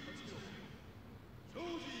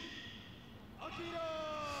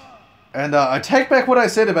 And I take back what I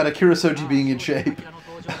said about Akira Soji being in shape.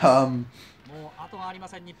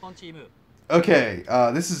 Okay,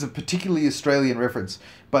 this is a particularly Australian reference,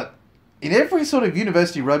 but in every sort of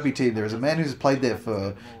university rugby team, there is a man who's played there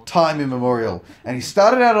for time immemorial, and he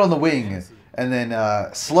started out on the wing, and then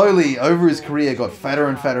slowly over his career got fatter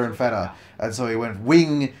and fatter and fatter, and so he went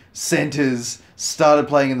wing, centres, started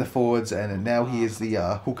playing in the forwards, and now he is the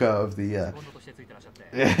hooker of the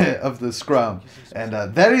of the scrum, and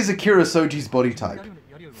that is Akira Soji's body type,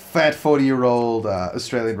 fat 40-year-old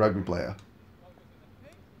Australian rugby player.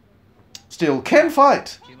 Still can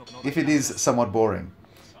fight if it is somewhat boring.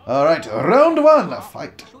 Alright, round one,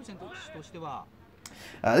 fight.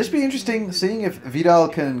 This should be interesting, seeing if Vidal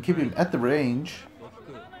can keep him at the range.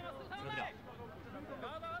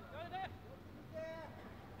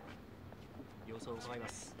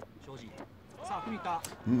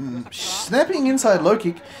 Snapping inside low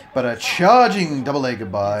kick, but a charging double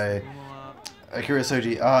leg by Akira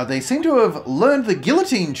Soji. They seem to have learned the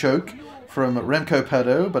guillotine choke from Remco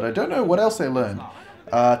Pardo, but I don't know what else they learned.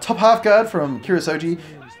 Top half guard from Akira Soji,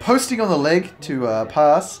 posting on the leg to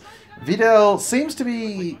pass. Vidal seems to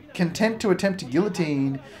be content to attempt to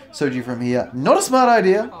guillotine Soji from here. Not a smart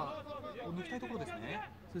idea.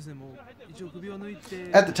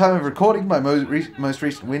 At the time of recording my most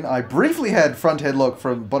recent win, I briefly had front headlock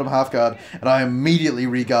from bottom half guard, and I immediately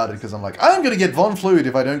re-guarded because I'm like, I'm going to get Von Fluid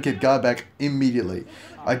if I don't get guard back immediately.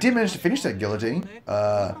 I did manage to finish that guillotine,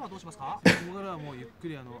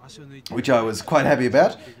 which I was quite happy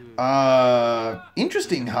about.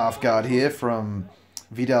 Interesting half guard here from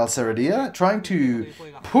Vidal Saradia, trying to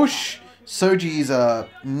push Soji's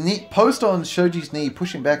knee, post on Shoji's knee,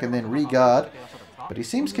 push him back and then re-guard. But he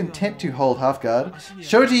seems content to hold half guard.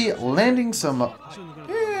 Shoji landing some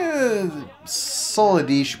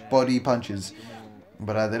solid-ish body punches,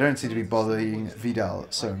 but they don't seem to be bothering Vidal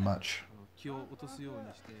so much.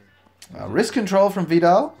 Wrist control from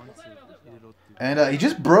Vidal, and he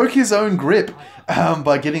just broke his own grip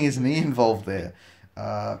by getting his knee involved there.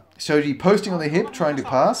 Shoji posting on the hip, trying to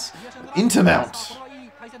pass. Into mount.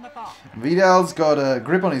 Vidal's got a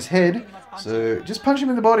grip on his head, so just punch him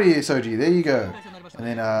in the body, Soji. There you go. And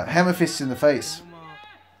then hammer fists in the face.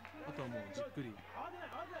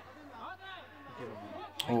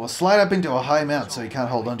 Or slide up into a high mount so you can't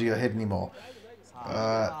hold onto your head anymore.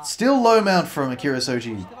 Still low mount from Akira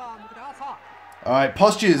Soji. Alright,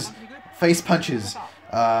 postures, face punches.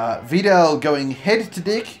 Vidal going head to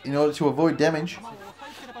dick in order to avoid damage.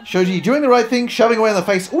 Shoji doing the right thing, shoving away in the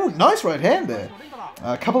face. Ooh, nice right hand there.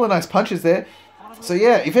 A couple of nice punches there. So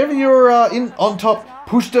yeah, if ever you're on top,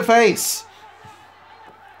 push the face.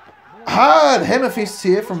 Hard hammer fists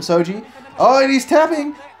here from Soji. Oh, and he's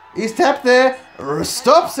tapping. He's tapped there.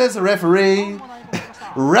 Stop, says the referee.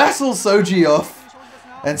 Wrestles Soji off.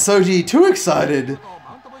 And Soji, too excited,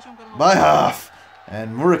 by half.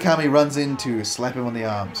 And Murakami runs in to slap him on the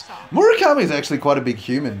arms. Murakami is actually quite a big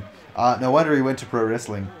human. No wonder he went to pro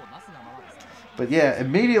wrestling. But yeah,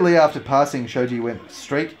 immediately after passing, Shoji went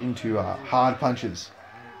straight into hard punches.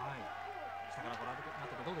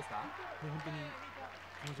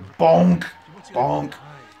 Bonk! Bonk!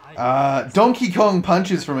 Donkey Kong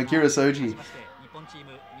punches from Akira Soji.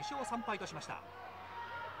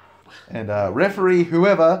 And referee,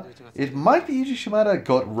 whoever, it might be Yuji Shimada,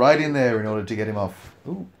 got right in there in order to get him off.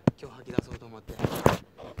 Ooh.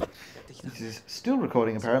 This is still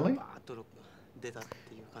recording, apparently.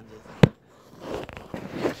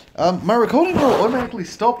 My recording will automatically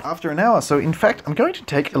stop after an hour, so in fact, I'm going to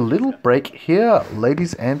take a little break here,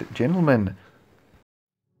 ladies and gentlemen.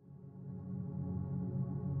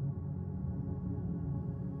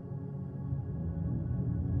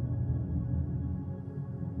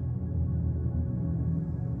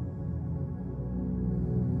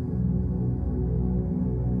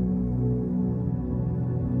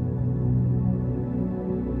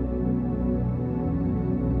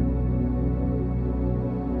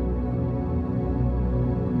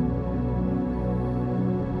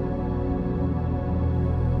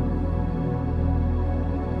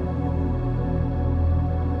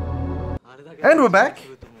 And we're back.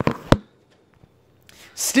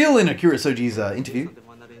 Still in Akira Soji's interview.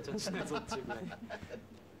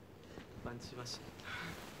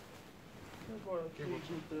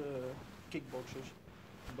 Kickboxers,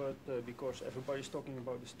 but because everybody's talking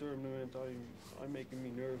about this tournament, I'm making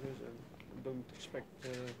me nervous and don't expect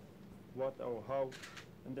what or how,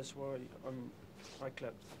 and that's why I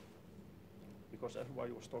clapped, because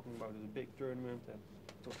everybody was talking about the big tournament and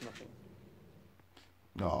it was nothing.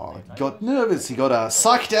 Oh, he got nervous. He got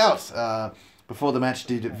psyched out before the match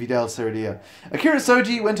did Vidal Saradia. Akira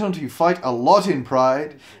Soji went on to fight a lot in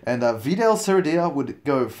Pride, and Vidal Saradia would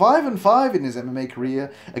go 5-5 in his MMA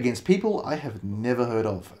career against people I have never heard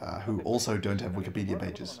of, who also don't have Wikipedia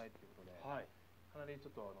pages.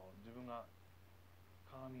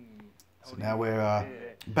 So now we're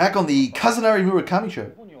back on the Kazunari Murakami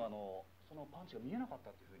show.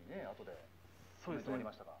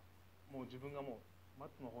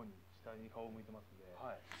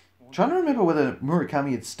 Trying to remember whether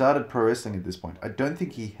Murakami had started pro wrestling at this point. I don't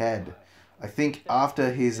think he had. I think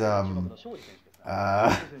after his in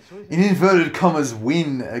inverted commas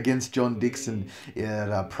win against John Dixon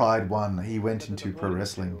at Pride 1, he went into pro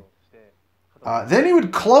wrestling. Then he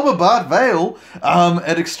would clobber Bart Vale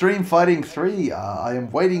at Extreme Fighting 3. I'm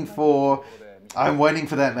waiting for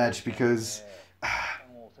that match because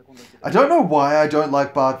I don't know why I don't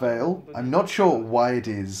like Bart Vale. I'm not sure why it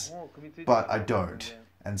is, but I don't.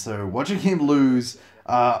 And so watching him lose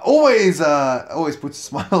always puts a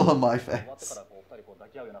smile on my face.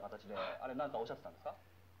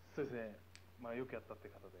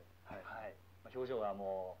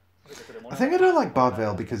 I think I don't like Bart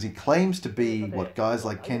Vale because he claims to be what guys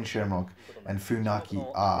like Ken Shamrock and Funaki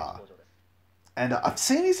are. And I've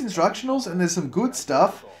seen his instructionals and there's some good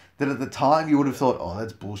stuff that at the time you would have thought, oh,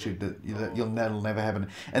 that's bullshit, that'll never happen.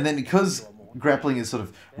 And then because grappling is sort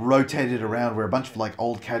of rotated around where a bunch of like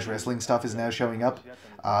old catch wrestling stuff is now showing up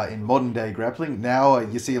in modern day grappling, now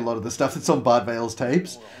you see a lot of the stuff that's on Bart Vale's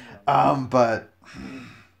tapes. But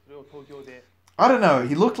I don't know,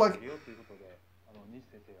 he looked like...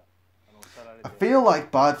 I feel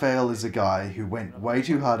like Bart Vale is a guy who went way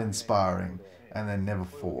too hard in sparring and then never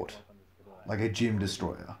fought. Like a gym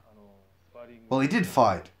destroyer. Well, he did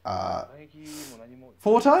fight 4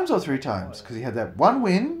 times or 3 times, because he had that one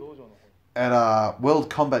win at World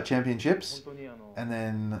Combat Championships, and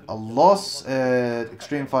then a loss at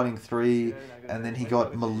Extreme Fighting 3, and then he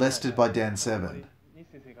got molested by Dan Severn.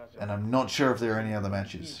 And I'm not sure if there are any other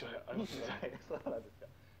matches. I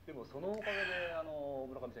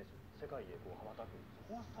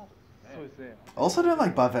also don't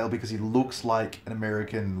like Bart Vale because he looks like an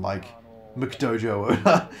American, like, McDojo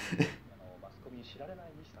owner.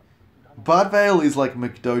 Bart Vale is like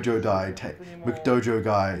McDojo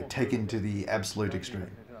guy taken to the absolute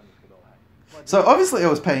extreme. So obviously I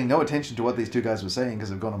was paying no attention to what these two guys were saying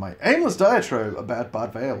because I've gone on my aimless diatribe about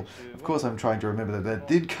Bart Vale. Of course I'm trying to remember that that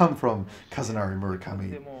did come from Kazunari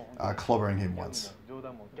Murakami clobbering him once.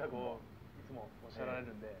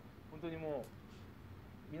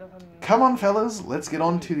 Come on fellas, let's get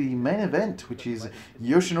on to the main event, which is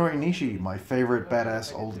Yoshinori Nishi, my favorite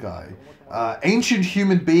badass old guy. Ancient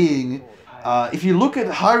human being. If you look at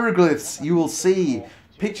hieroglyphs, you will see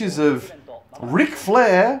pictures of Ric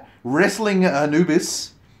Flair wrestling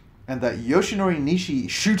Anubis and that Yoshinori Nishi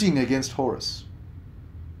shooting against Horus.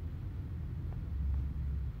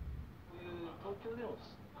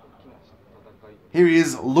 Here he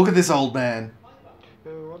is, look at this old man.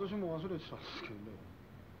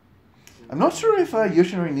 I'm not sure if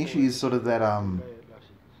Yoshinori Nishi is sort of that,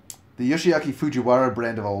 the Yoshiaki Fujiwara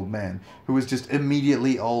brand of old man, who was just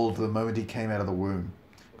immediately old the moment he came out of the womb.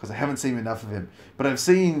 Because I haven't seen enough of him. But I've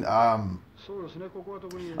seen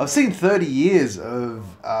 30 years of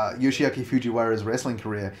Yoshiaki Fujiwara's wrestling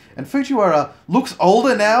career. And Fujiwara looks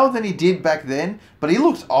older now than he did back then, but he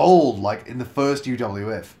looked old, like, in the first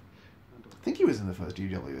UWF. I think he was in the first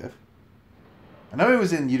UWF. I know he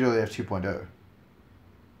was in UWF 2.0.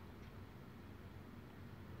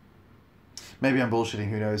 Maybe I'm bullshitting,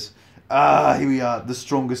 who knows. Here we are, the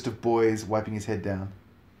strongest of boys, wiping his head down.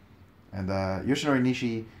 And Yoshinori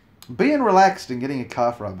Nishi being relaxed and getting a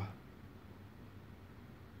calf rub.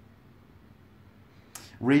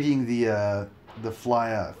 Reading the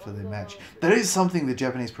flyer for the match. That is something that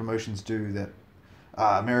Japanese promotions do that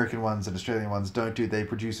American ones and Australian ones don't do. They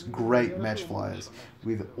produce great match flyers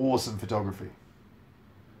with awesome photography.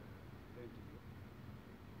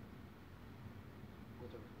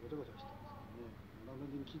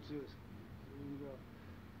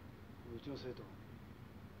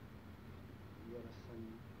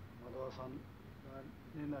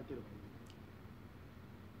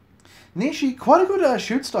 Nishi, quite a good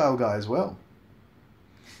shoot style guy as well.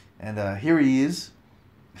 And here he is,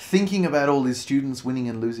 thinking about all his students winning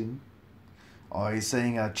and losing. Oh, he's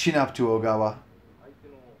saying chin up to Ogawa.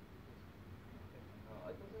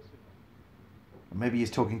 Maybe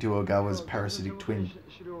he's talking to Ogawa's parasitic twin.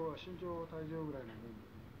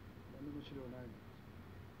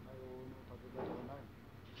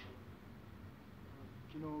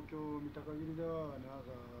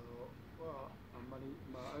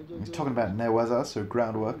 He's talking about newaza, so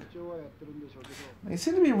groundwork. He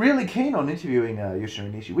seemed to be really keen on interviewing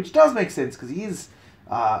Yoshinori Nishi, which does make sense because he is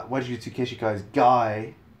Wajijutsu Keshikai's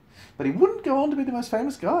guy, but he wouldn't go on to be the most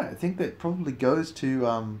famous guy. I think that probably goes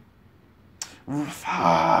to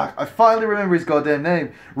fuck, I finally remember his goddamn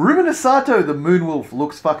name. Rumina Sato, the Moonwolf,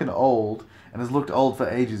 looks fucking old and has looked old for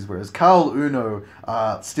ages, whereas Karl Uno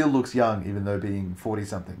still looks young, even though being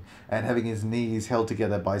 40-something, and having his knees held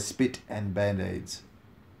together by spit and band-aids.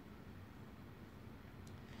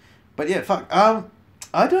 But yeah, fuck.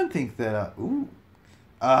 I don't think that.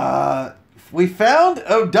 We found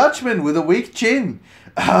a Dutchman with a weak chin.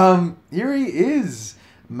 Here he is,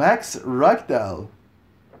 Max Reichdahl.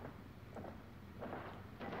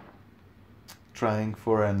 Trying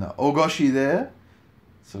for an Ogoshi there.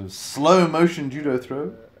 Sort of slow motion judo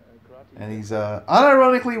throw. And he's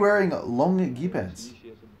unironically wearing long gi pants.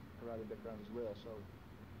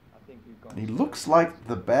 He looks like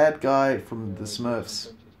the bad guy from the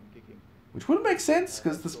Smurfs. Which wouldn't make sense,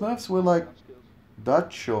 because the Smurfs were like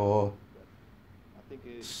Dutch or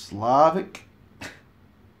Slavic.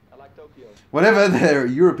 Whatever, they're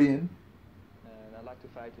European. And I like to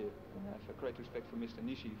fight here. And I have a great respect for Mr.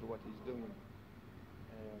 Nishi for what he's doing.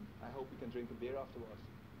 And I hope we can drink a beer afterwards.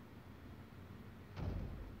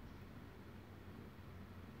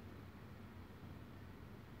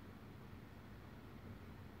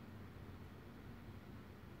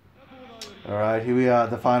 Alright, here we are,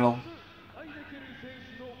 the final.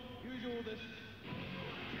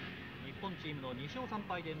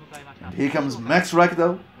 And here comes Max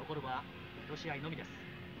Reichdahl. 引き分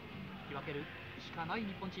けるしかない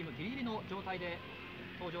日本チームギリギリの状態で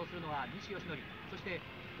登場するのは西吉典、そして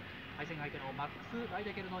対戦相手のマックス・ライ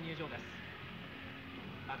デケルの入場です。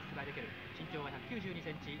マックス・ライデケル、身長が192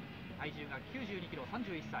センチ、体重が92キロ、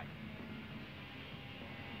31歳。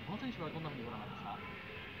この選手はどんなふうにご覧になりますか？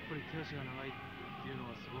やっぱり手足が長いっていう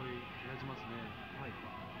のはすごい目立ちますね。はい。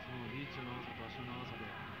そのリーチの長さと足の長さで、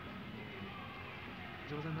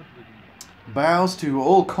上手になった時に。Bows to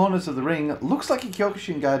all corners of the ring. Looks like a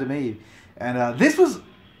Kyokushin guy to me. And this was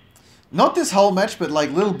not this whole match, but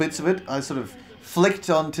like little bits of it. I sort of flicked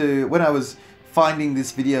onto, when I was finding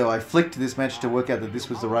this video, I flicked this match to work out that this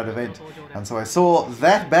was the right event. And so I saw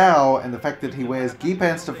that bow and the fact that he wears gi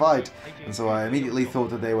pants to fight. And so I immediately thought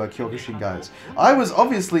that they were Kyokushin guys. I was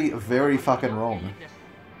obviously very fucking wrong.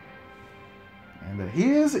 And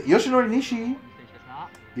here's Yoshinori Nishi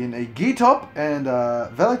in a gi top and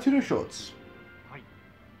VALE TUDO shorts.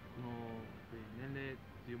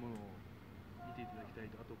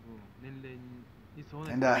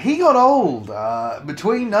 And he got old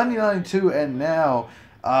between 1992 and now.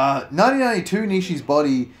 1992 Nishi's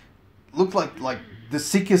body looked like the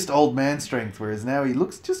sickest old man strength, whereas now he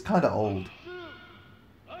looks just kind of old.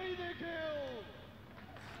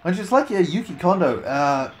 And just like Yuki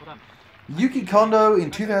Kondo. Yuki Kondo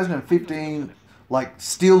in 2015 like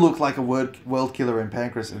still looked like a world killer in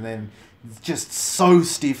Pancras, and then just so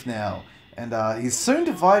stiff now. And he's soon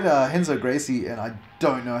to fight Renzo Gracie, and I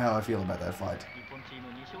don't know how I feel about that fight.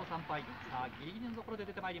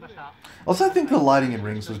 Also, I think the lighting in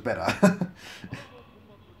rings was better.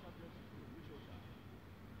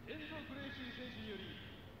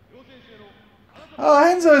 Oh,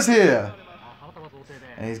 Renzo's here!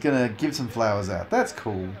 And he's gonna give some flowers out. That's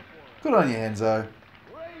cool. Good on you, Renzo.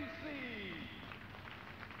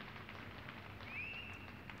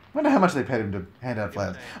 I wonder how much they paid him to hand out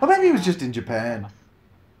flowers. Or maybe he was just in Japan.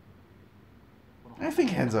 I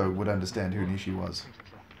think Renzo would understand who Nishi was.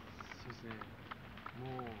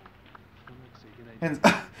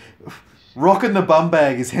 Rocking the bum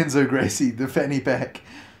bag is Renzo Gracie, the fanny pack.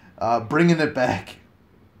 Bringing it back.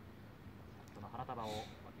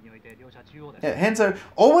 Yeah, Renzo,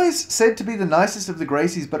 always said to be the nicest of the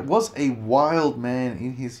Gracies, but was a wild man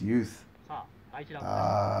in his youth.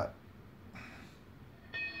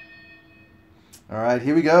 Alright,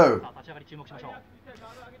 here we go.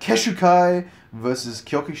 Keshukai versus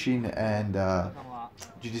Kyokushin and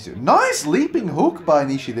Jiu-Jitsu. Nice leaping hook by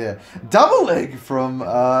Nishi there. Double leg from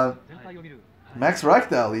Max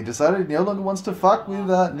Reichdahl. He decided he no longer wants to fuck with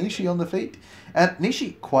Nishi on the feet. And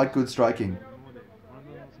Nishi, quite good striking.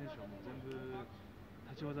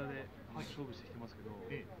 勝負してきてますけど、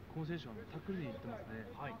この選手はタックルに行ってますね。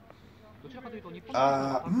はい。どちらかというと日本の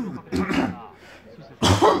タックルをかけてますが、そうですね。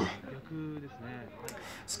逆ですね。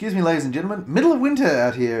Excuse me, ladies and gentlemen. Middle of winter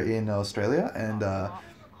out here in Australia, and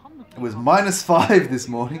it was -5 this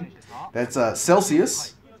morning. That's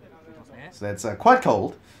Celsius, so that's quite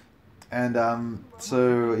cold. And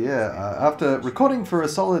so yeah, after recording for a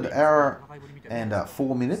solid hour and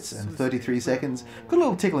 4 minutes and 33 seconds, got a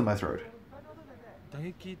little tickle in my throat.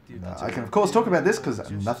 I can of course talk about this because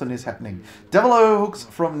nothing is happening. Double O hooks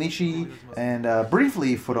from Nishi and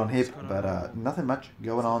briefly foot on hip, but nothing much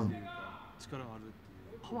going on.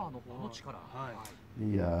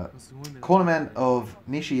 The cornerman of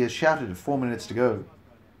Nishi has shouted 4 minutes to go.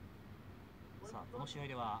 この試合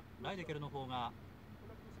ではライデケルの方が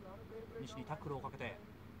西にタックルをかけて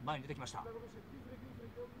前に出てきました。こ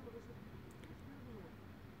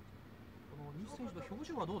の西選手の表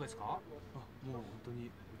情はどうですか？もう本当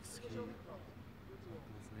に落ち着きます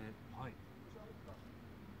ね。はい。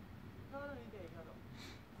さ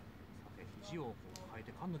て肘を変え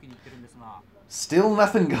て缶抜きにいってるんですが。Still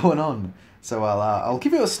nothing going on. So I'll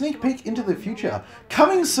give you a sneak peek into the future.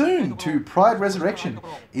 Coming soon to Pride Resurrection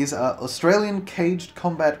is Australian Caged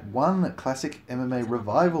Combat 1 Classic MMA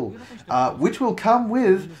Revival, which will come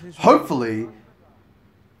with, hopefully,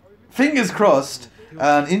 fingers crossed,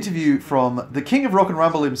 an interview from the King of Rock and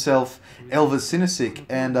Rumble himself, Elvis Sinisic,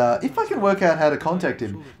 and if I can work out how to contact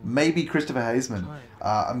him, maybe Christopher Haseman.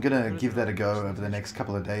 I'm gonna give that a go over the next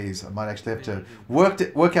couple of days. I might actually have to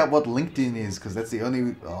work out what LinkedIn is, because that's the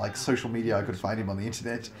only like social media I could find him on the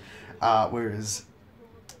internet. Whereas,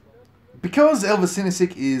 because Elvis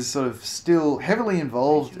Sinisic is sort of still heavily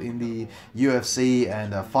involved in the UFC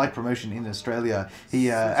and fight promotion in Australia, he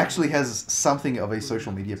actually has something of a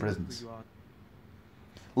social media presence.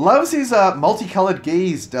 Loves his multicolored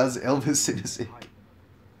gis, does Elvis Sinisic.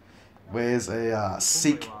 Wears a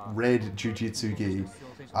Sikh red jiu-jitsu gi.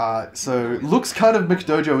 So looks kind of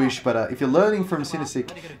McDojo-ish, but if you're learning from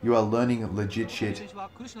Sinisic, you are learning legit shit.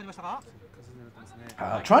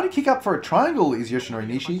 Trying to kick up for a triangle is Yoshinori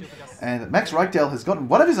Nishi, and Max Reichel has gotten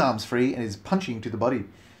one of his arms free and is punching to the body.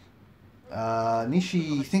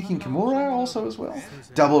 Nishi thinking Kimura also as well.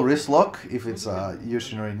 Double wrist lock. If it's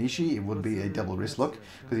Yoshinori Nishi, it would be a double wrist lock,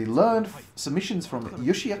 because he learned submissions from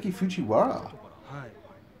Yoshiaki Fujiwara,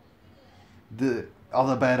 the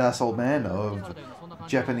other badass old man of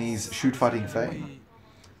Japanese shoot fighting fame.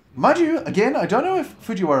 Mind you, again, I don't know if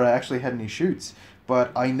Fujiwara actually had any shoots,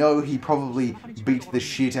 but I know he probably beat the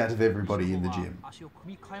shit out of everybody in the gym.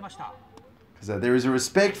 Because there is a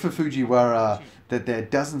respect for Fujiwara that there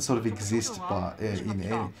doesn't sort of exist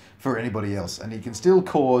for anybody else, and he can still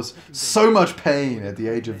cause so much pain at the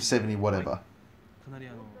age of 70 whatever.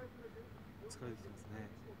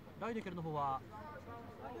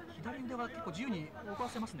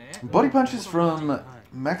 Body punches from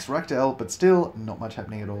Max Reichel, but still not much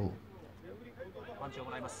happening at all.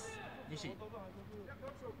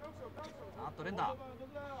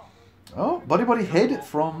 Oh, body head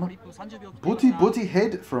from Booty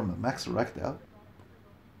head from Max Reichel.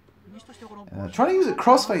 Trying to use a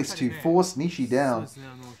crossface to force Nishi down.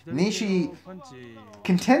 Nishi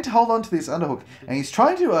content to hold on to this underhook, and he's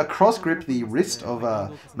trying to cross grip the wrist of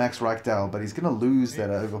Max Reichel, but he's going to lose that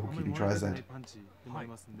overhook if he tries that.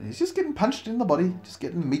 He's just getting punched in the body, just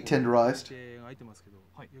getting meat tenderized.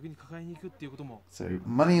 So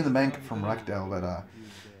money in the bank from Reichel, but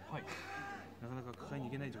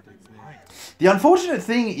the unfortunate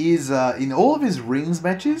thing is in all of his rings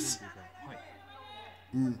matches,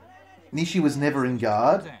 Nishi was never in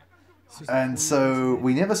guard, and so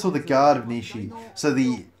we never saw the guard of Nishi. So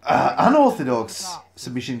the unorthodox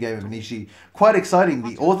submission game of Nishi, quite exciting.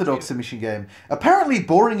 The orthodox submission game, apparently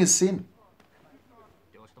boring as sin.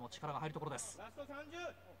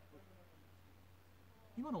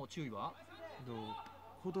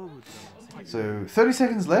 So 30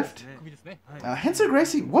 seconds left. Henso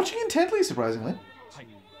Gracie watching intently, surprisingly.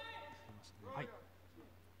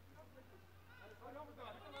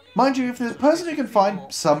 Mind you, if there's a person who can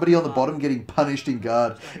find somebody on the bottom getting punished in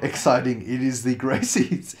guard exciting, it is the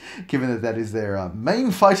Gracies, given that that is their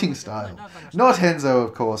main fighting style. Not Henso,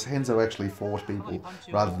 of course. Henso actually fought people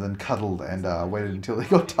rather than cuddled and waited until they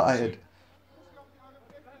got tired.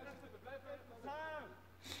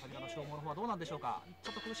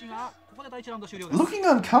 Looking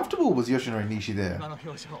uncomfortable was Yoshinori Nishi there.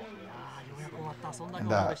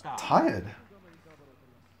 And tired.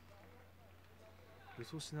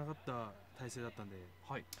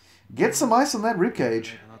 Get some ice on that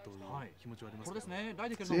ribcage.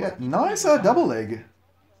 So yeah, nice double leg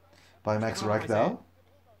by Max Reichel.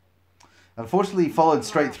 Unfortunately, he followed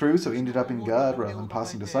straight through, so he ended up in guard rather than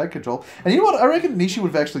passing to side control. And you know what? I reckon Nishi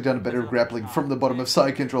would have actually done a better grappling from the bottom of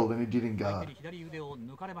side control than he did in guard.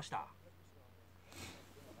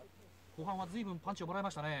 後半は随分パンチをもらい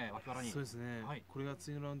ましたね、脇腹に。そうですね。これが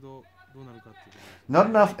次のラウンドどうなるかっていう。Not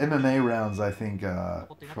enough MMA rounds, I think,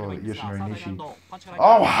 for Yoshinori Nishi.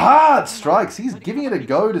 Oh, hard strikes! He's giving it a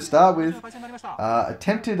go to start with.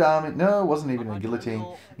 Attempted arm. No, it wasn't even a guillotine.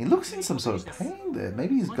 He looks in some sort of pain there.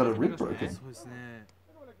 Maybe he's got a rib broken. そうですね。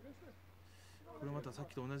これまたさっ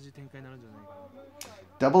きと同じ展開になるんじゃないか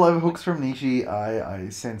な。Double overhooks from Nishi.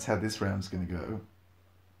 I sense how this round's going to go.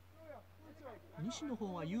 西の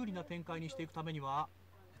方が有利な展開にしていくためには、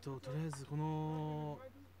とりあえずこの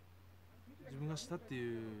自分が下って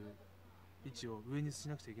いう位置を上にし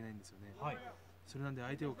なくちゃいけないんですよね。はい。それなんで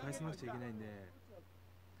相手を返さなくちゃいけないんで。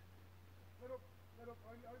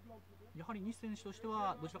やはり西選手として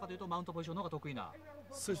はどちらかというとマウントポジションの方が得意な。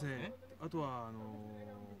そうですね。あとは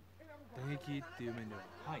打撃っていう面では、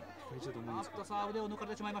はい。ちょっと思うんですけど。サーブでを抜か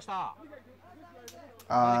れてしまいました。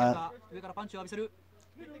上からパンチを浴びせる。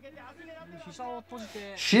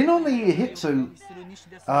Shin on the hip, so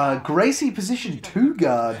Gracie position 2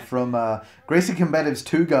 guard from Gracie Combative's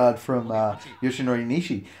 2 guard from Yoshinori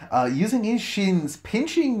Nishi, using his shins,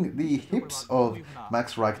 pinching the hips of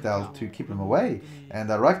Max Reichdahl to keep him away, and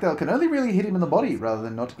Reichdahl can only really hit him in the body rather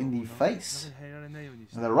than not in the face. And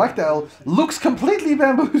Reichdahl looks completely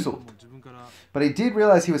bamboozled, but he did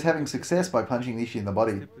realize he was having success by punching Nishi in the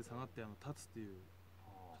body.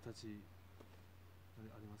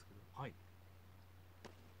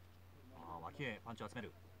 パンチを集め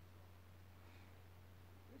る。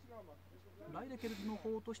ライデケルの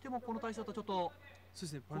方としてもこの体勢だとちょっと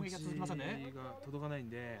攻撃が続きませんね。届かないん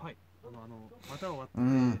で、はい。股を割って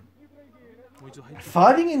もう一度入って。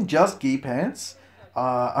Fighting in just gi pants,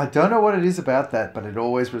 I don't know what it is about that, but it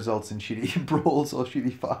always results in shitty brawls or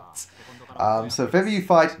shitty fights. So if ever you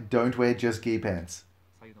fight, don't wear just gi pants,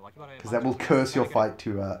 because that will curse your fight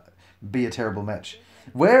to be a terrible match.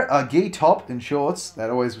 Wear a gi top and shorts, that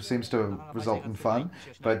always seems to result in fun,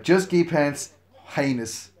 but just gi pants,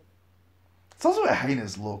 heinous. It's also a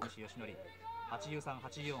heinous look.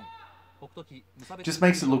 Just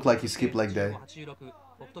makes it look like you skip leg day.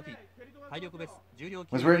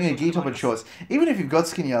 Was wearing a gi top and shorts. Even if you've got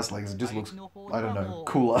skinny ass legs, it just looks, I don't know,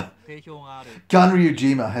 cooler. Gun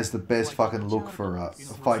Ryujima has the best fucking look for a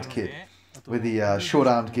fight kit, with the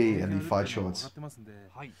short-armed gi and the fight shorts.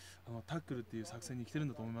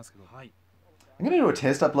 I'm going to do a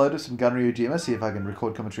test upload of some Gun Ryujima, see if I can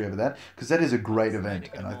record commentary over that, because that is a great event,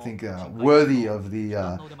 and I think worthy of the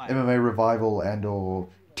MMA revival and or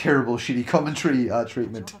terrible shitty commentary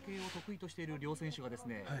treatment.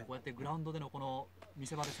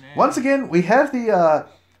 Once again, we have the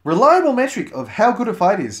reliable metric of how good a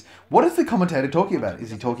fight is. What is the commentator talking about? Is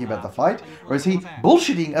he talking about the fight, or is he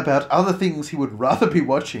bullshitting about other things he would rather be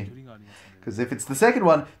watching? Because if it's the second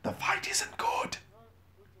one, the fight isn't good.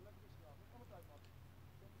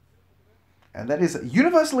 And that is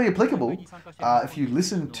universally applicable if you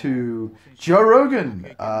listen to Joe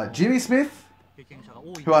Rogan, Jimmy Smith,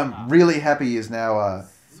 who I'm really happy is now a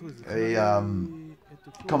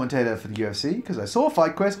commentator for the UFC, because I saw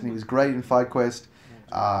Fight Quest and he was great in Fight Quest.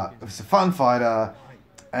 He was a fun fighter,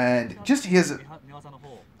 and just he has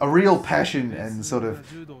a real passion and sort of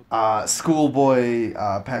schoolboy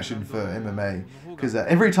passion for MMA. Because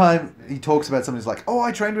every time he talks about something, he's like, oh,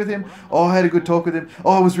 I trained with him. Oh, I had a good talk with him.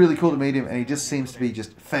 Oh, it was really cool to meet him. And he just seems to be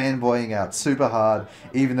just fanboying out super hard,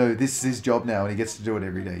 even though this is his job now and he gets to do it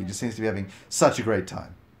every day. He just seems to be having such a great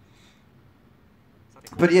time.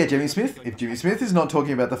 But yeah, Jimmy Smith, if Jimmy Smith is not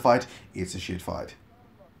talking about the fight, it's a shit fight.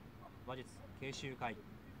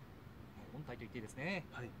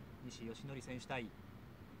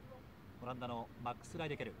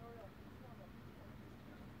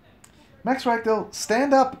 Max Reichdahl,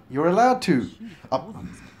 stand up. You're allowed to.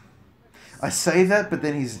 I say that, but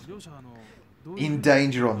then he's in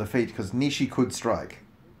danger on the feet because Nishi could strike.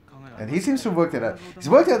 And he seems to have worked that out. He's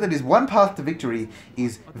worked out that his one path to victory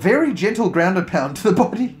is very gentle ground and pound to the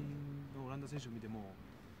body.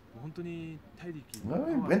 Well,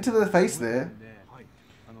 he went to the face there.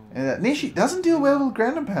 And Nishi doesn't deal well with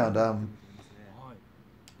ground and pound.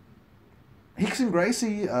 Rickson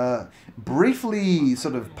Gracie briefly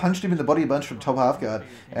sort of punched him in the body a bunch from top half guard,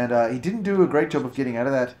 and he didn't do a great job of getting out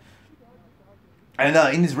of that. And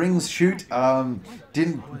in his rings shoot,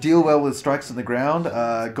 didn't deal well with strikes on the ground,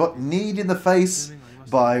 got kneed in the face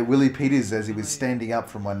by Willie Peters as he was standing up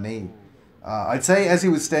from one knee. I'd say as he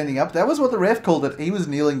was standing up, that was what the ref called it. He was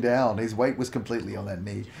kneeling down. His weight was completely on that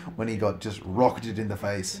knee when he got just rocketed in the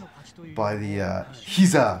face by the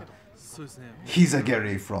Hiza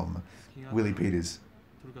Hizagari from Willie Peters.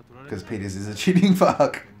 Because Peters is a cheating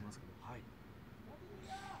fuck.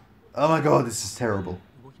 Oh my god, this is terrible.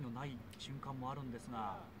 動きのない瞬間もあるんです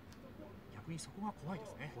が、逆にそこが怖いで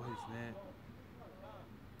すね。怖いですね。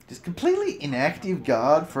 Just completely inactive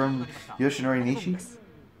guard from Yoshinori Nishi.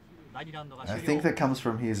 I think that comes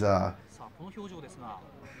from his I'm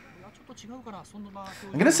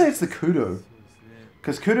gonna say it's the Kudo.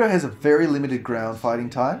 Because Kudo has a very limited ground fighting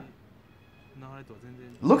time.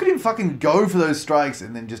 Look at him fucking go for those strikes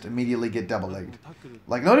and then just immediately get double legged.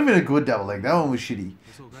 Like, not even a good double leg, that one was shitty.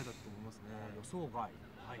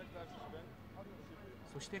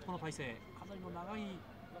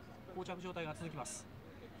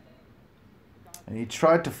 And he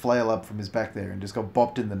tried to flail up from his back there and just got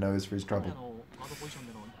bopped in the nose for his trouble.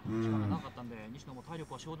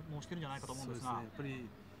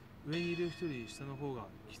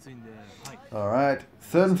 Alright,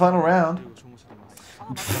 third and final round.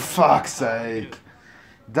 Fuck's sake.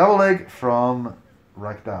 Double leg from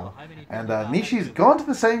Raikdal. And Nishi's gone to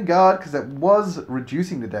the same guard because that was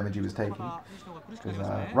reducing the damage he was taking. Because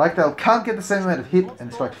Raikdal can't get the same amount of hit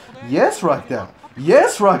and strike. Yes, Raikdal.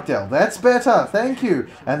 Yes, Raikdal. That's better. Thank you.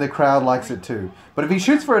 And the crowd likes it too. But if he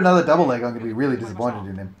shoots for another double leg, I'm going to be really disappointed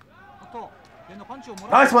in him.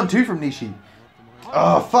 Nice one too from Nishi.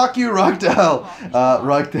 Oh, fuck you, Raikdal.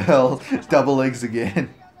 Raikdal double legs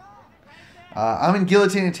again. I'm in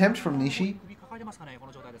guillotine attempt from Nishi.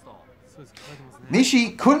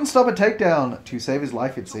 Nishi couldn't stop a takedown to save his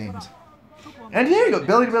life, it seems. And yeah, he got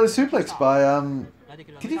belly-to-belly suplexed by,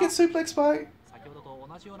 did he get suplexed by?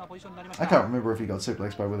 I can't remember if he got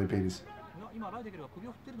suplexed by Willie Peters.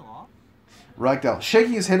 Raikdal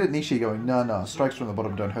shaking his head at Nishi going, nah, nah, strikes from the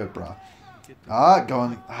bottom don't hurt, brah.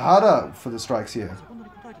 Going harder for the strikes here.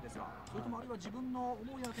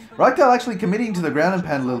 Raikdal actually committing to the ground and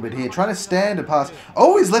pound a little bit here, trying to stand and pass.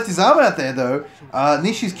 Oh, he's left his arm out there though.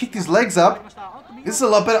 Nishi's kicked his legs up. This is a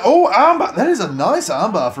lot better. Oh, armbar. That is a nice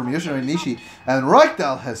armbar from Yoshinori Nishi. And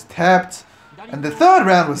Raikdal has tapped. And the third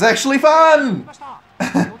round was actually fun!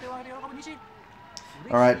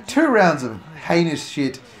 Alright, 2 rounds of heinous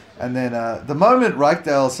shit. And then the moment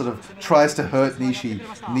Raikdal sort of tries to hurt Nishi,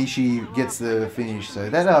 Nishi gets the finish. So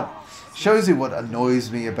that shows you what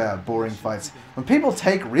annoys me about boring fights. When people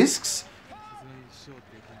take risks,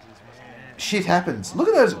 shit happens. Look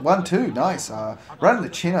at those 1-2, nice. Right in the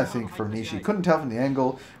chin, I think, from Nishi. Couldn't tell from the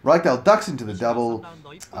angle. Raikdal ducks into the double.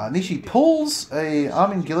 Nishi pulls a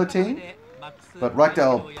arm in guillotine, but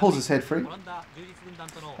Raikdal pulls his head free.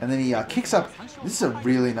 And then he kicks up. This is a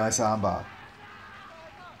really nice armbar.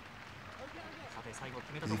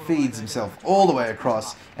 He feeds himself all the way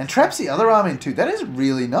across and traps the other arm in too. That is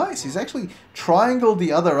really nice. He's actually triangled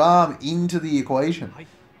the other arm into the equation.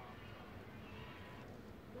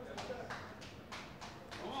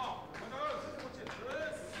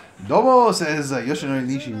 Domo, says Yoshinori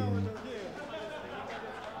Nishi.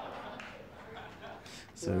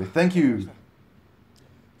 So, thank you.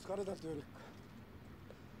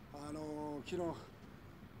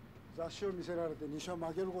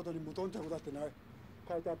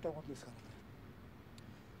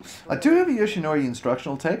 I do have a Yoshinori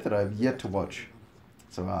instructional tape that I have yet to watch.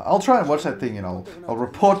 So I'll try and watch that thing and I'll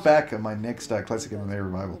report back on my next Classic MMA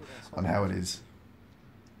Revival on how it is.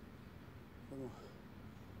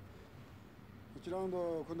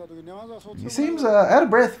 He seems out of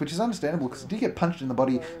breath, which is understandable because he did get punched in the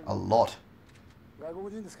body a lot.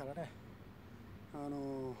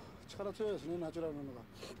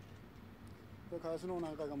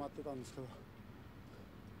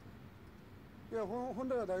 Yeah,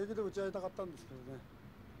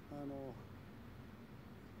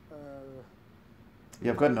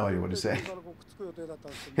 I've got no idea what to say.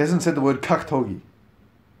 He hasn't said the word kaktogi.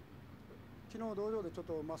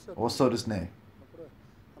 Or so does ne.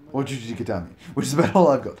 Or jujikitami, which is about all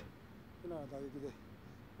I've got.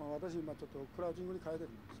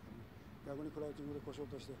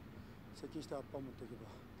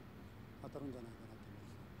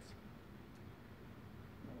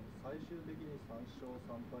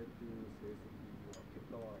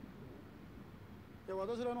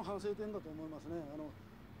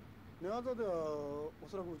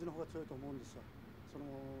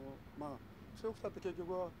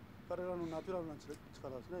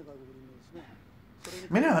 I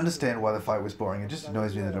mean, I understand why the fight was boring. It just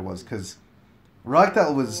annoys me that it was, because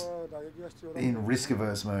Raikdal was in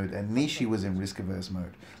risk-averse mode, and Nishi was in risk-averse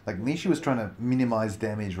mode. Like, Nishi was trying to minimize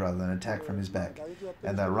damage rather than attack from his back,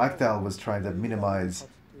 and Raikdal was trying to minimize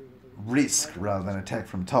risk rather than attack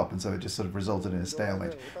from top, and so it just sort of resulted in a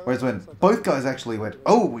stalemate. Whereas when both guys actually went,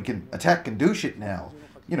 oh, we can attack and do shit now,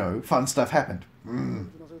 you know, fun stuff happened.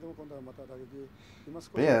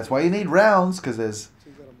 But yeah, that's why you need rounds, because there's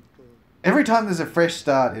every time there's a fresh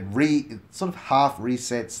start, it sort of half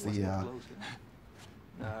resets the.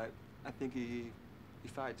 I think he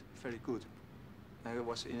fight very good. He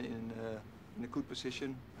was in a good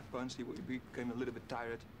position. At once he became a little bit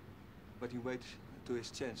tired, but he waited to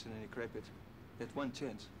his chance and then he grabbed it. He had one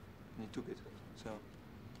chance and he took it. So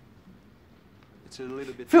it's a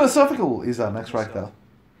little bit Philosophical is Max Reichel.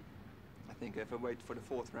 I think if I wait for the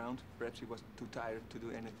fourth round, perhaps he was too tired to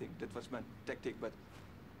do anything. That was my tactic, but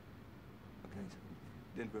okay,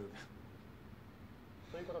 didn't work.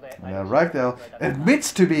 Reichel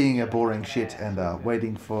admits to being a boring shit and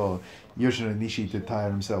waiting for Yoshinori Nishi to tire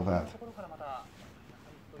himself out.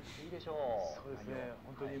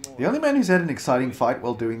 The only man who's had an exciting fight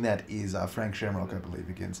while doing that is Frank Shamrock, I believe,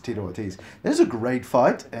 against Tito Ortiz. There's a great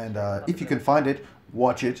fight, and if you can find it,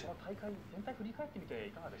 watch it.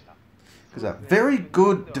 Because a very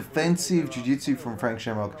good defensive jiu-jitsu from Frank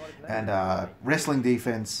Shamrock and wrestling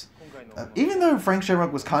defense. Even though Frank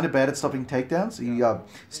Shamrock was kind of bad at stopping takedowns, he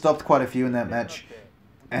stopped quite a few in that match.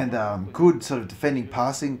 And good sort of defending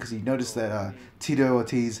passing, because he noticed that Tito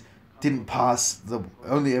Ortiz didn't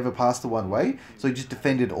only ever pass the one way. So he just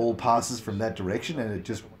defended all passes from that direction, and it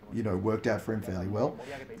just, you know, worked out for him fairly well.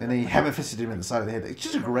 And then he hammer-fisted him in the side of the head. It's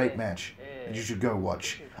just a great match, and you should go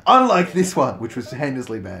watch. Unlike this one, which was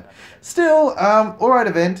heinously bad. Still, alright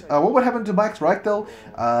event. What would happen to Max Reichel?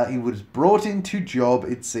 He was brought in to job,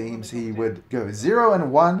 it seems. He would go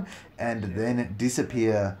 0-1 and then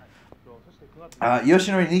disappear.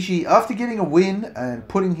 Yoshinori Nishi, after getting a win and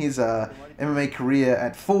putting his MMA career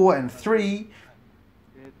at 4-3,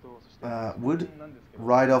 would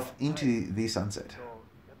ride off into the sunset.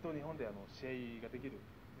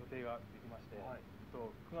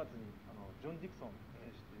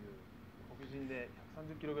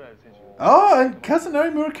 Oh, and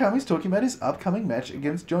Kazunori Murakami's talking about his upcoming match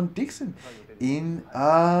against John Dixon in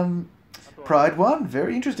Pride 1.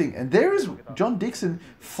 Very interesting. And there is John Dixon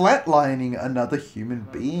flatlining another human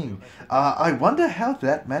being. I wonder how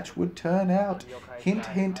that match would turn out. Hint,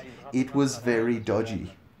 hint, it was very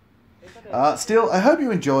dodgy. Still, I hope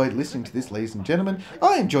you enjoyed listening to this, ladies and gentlemen.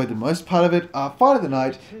 I enjoyed the most part of it. Fight of the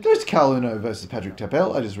night goes to Cal Uno versus Patrick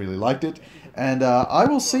Tapel. I just really liked it. And I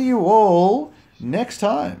will see you all next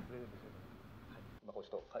time.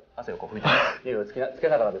 汗をこう拭いて家をつけ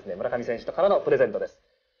ながらですね、村上選手からのプレゼントです。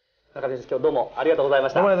村上選手、今日どうもありがとうございま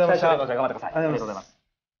した。頑張ってください。頑張ってください。ありがとうございます。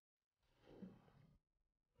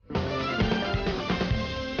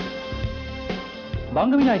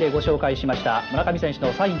番組内でご紹介しました村上選手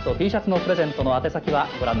のサインと T シャツのプレゼントの宛先は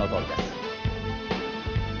ご覧の通りです。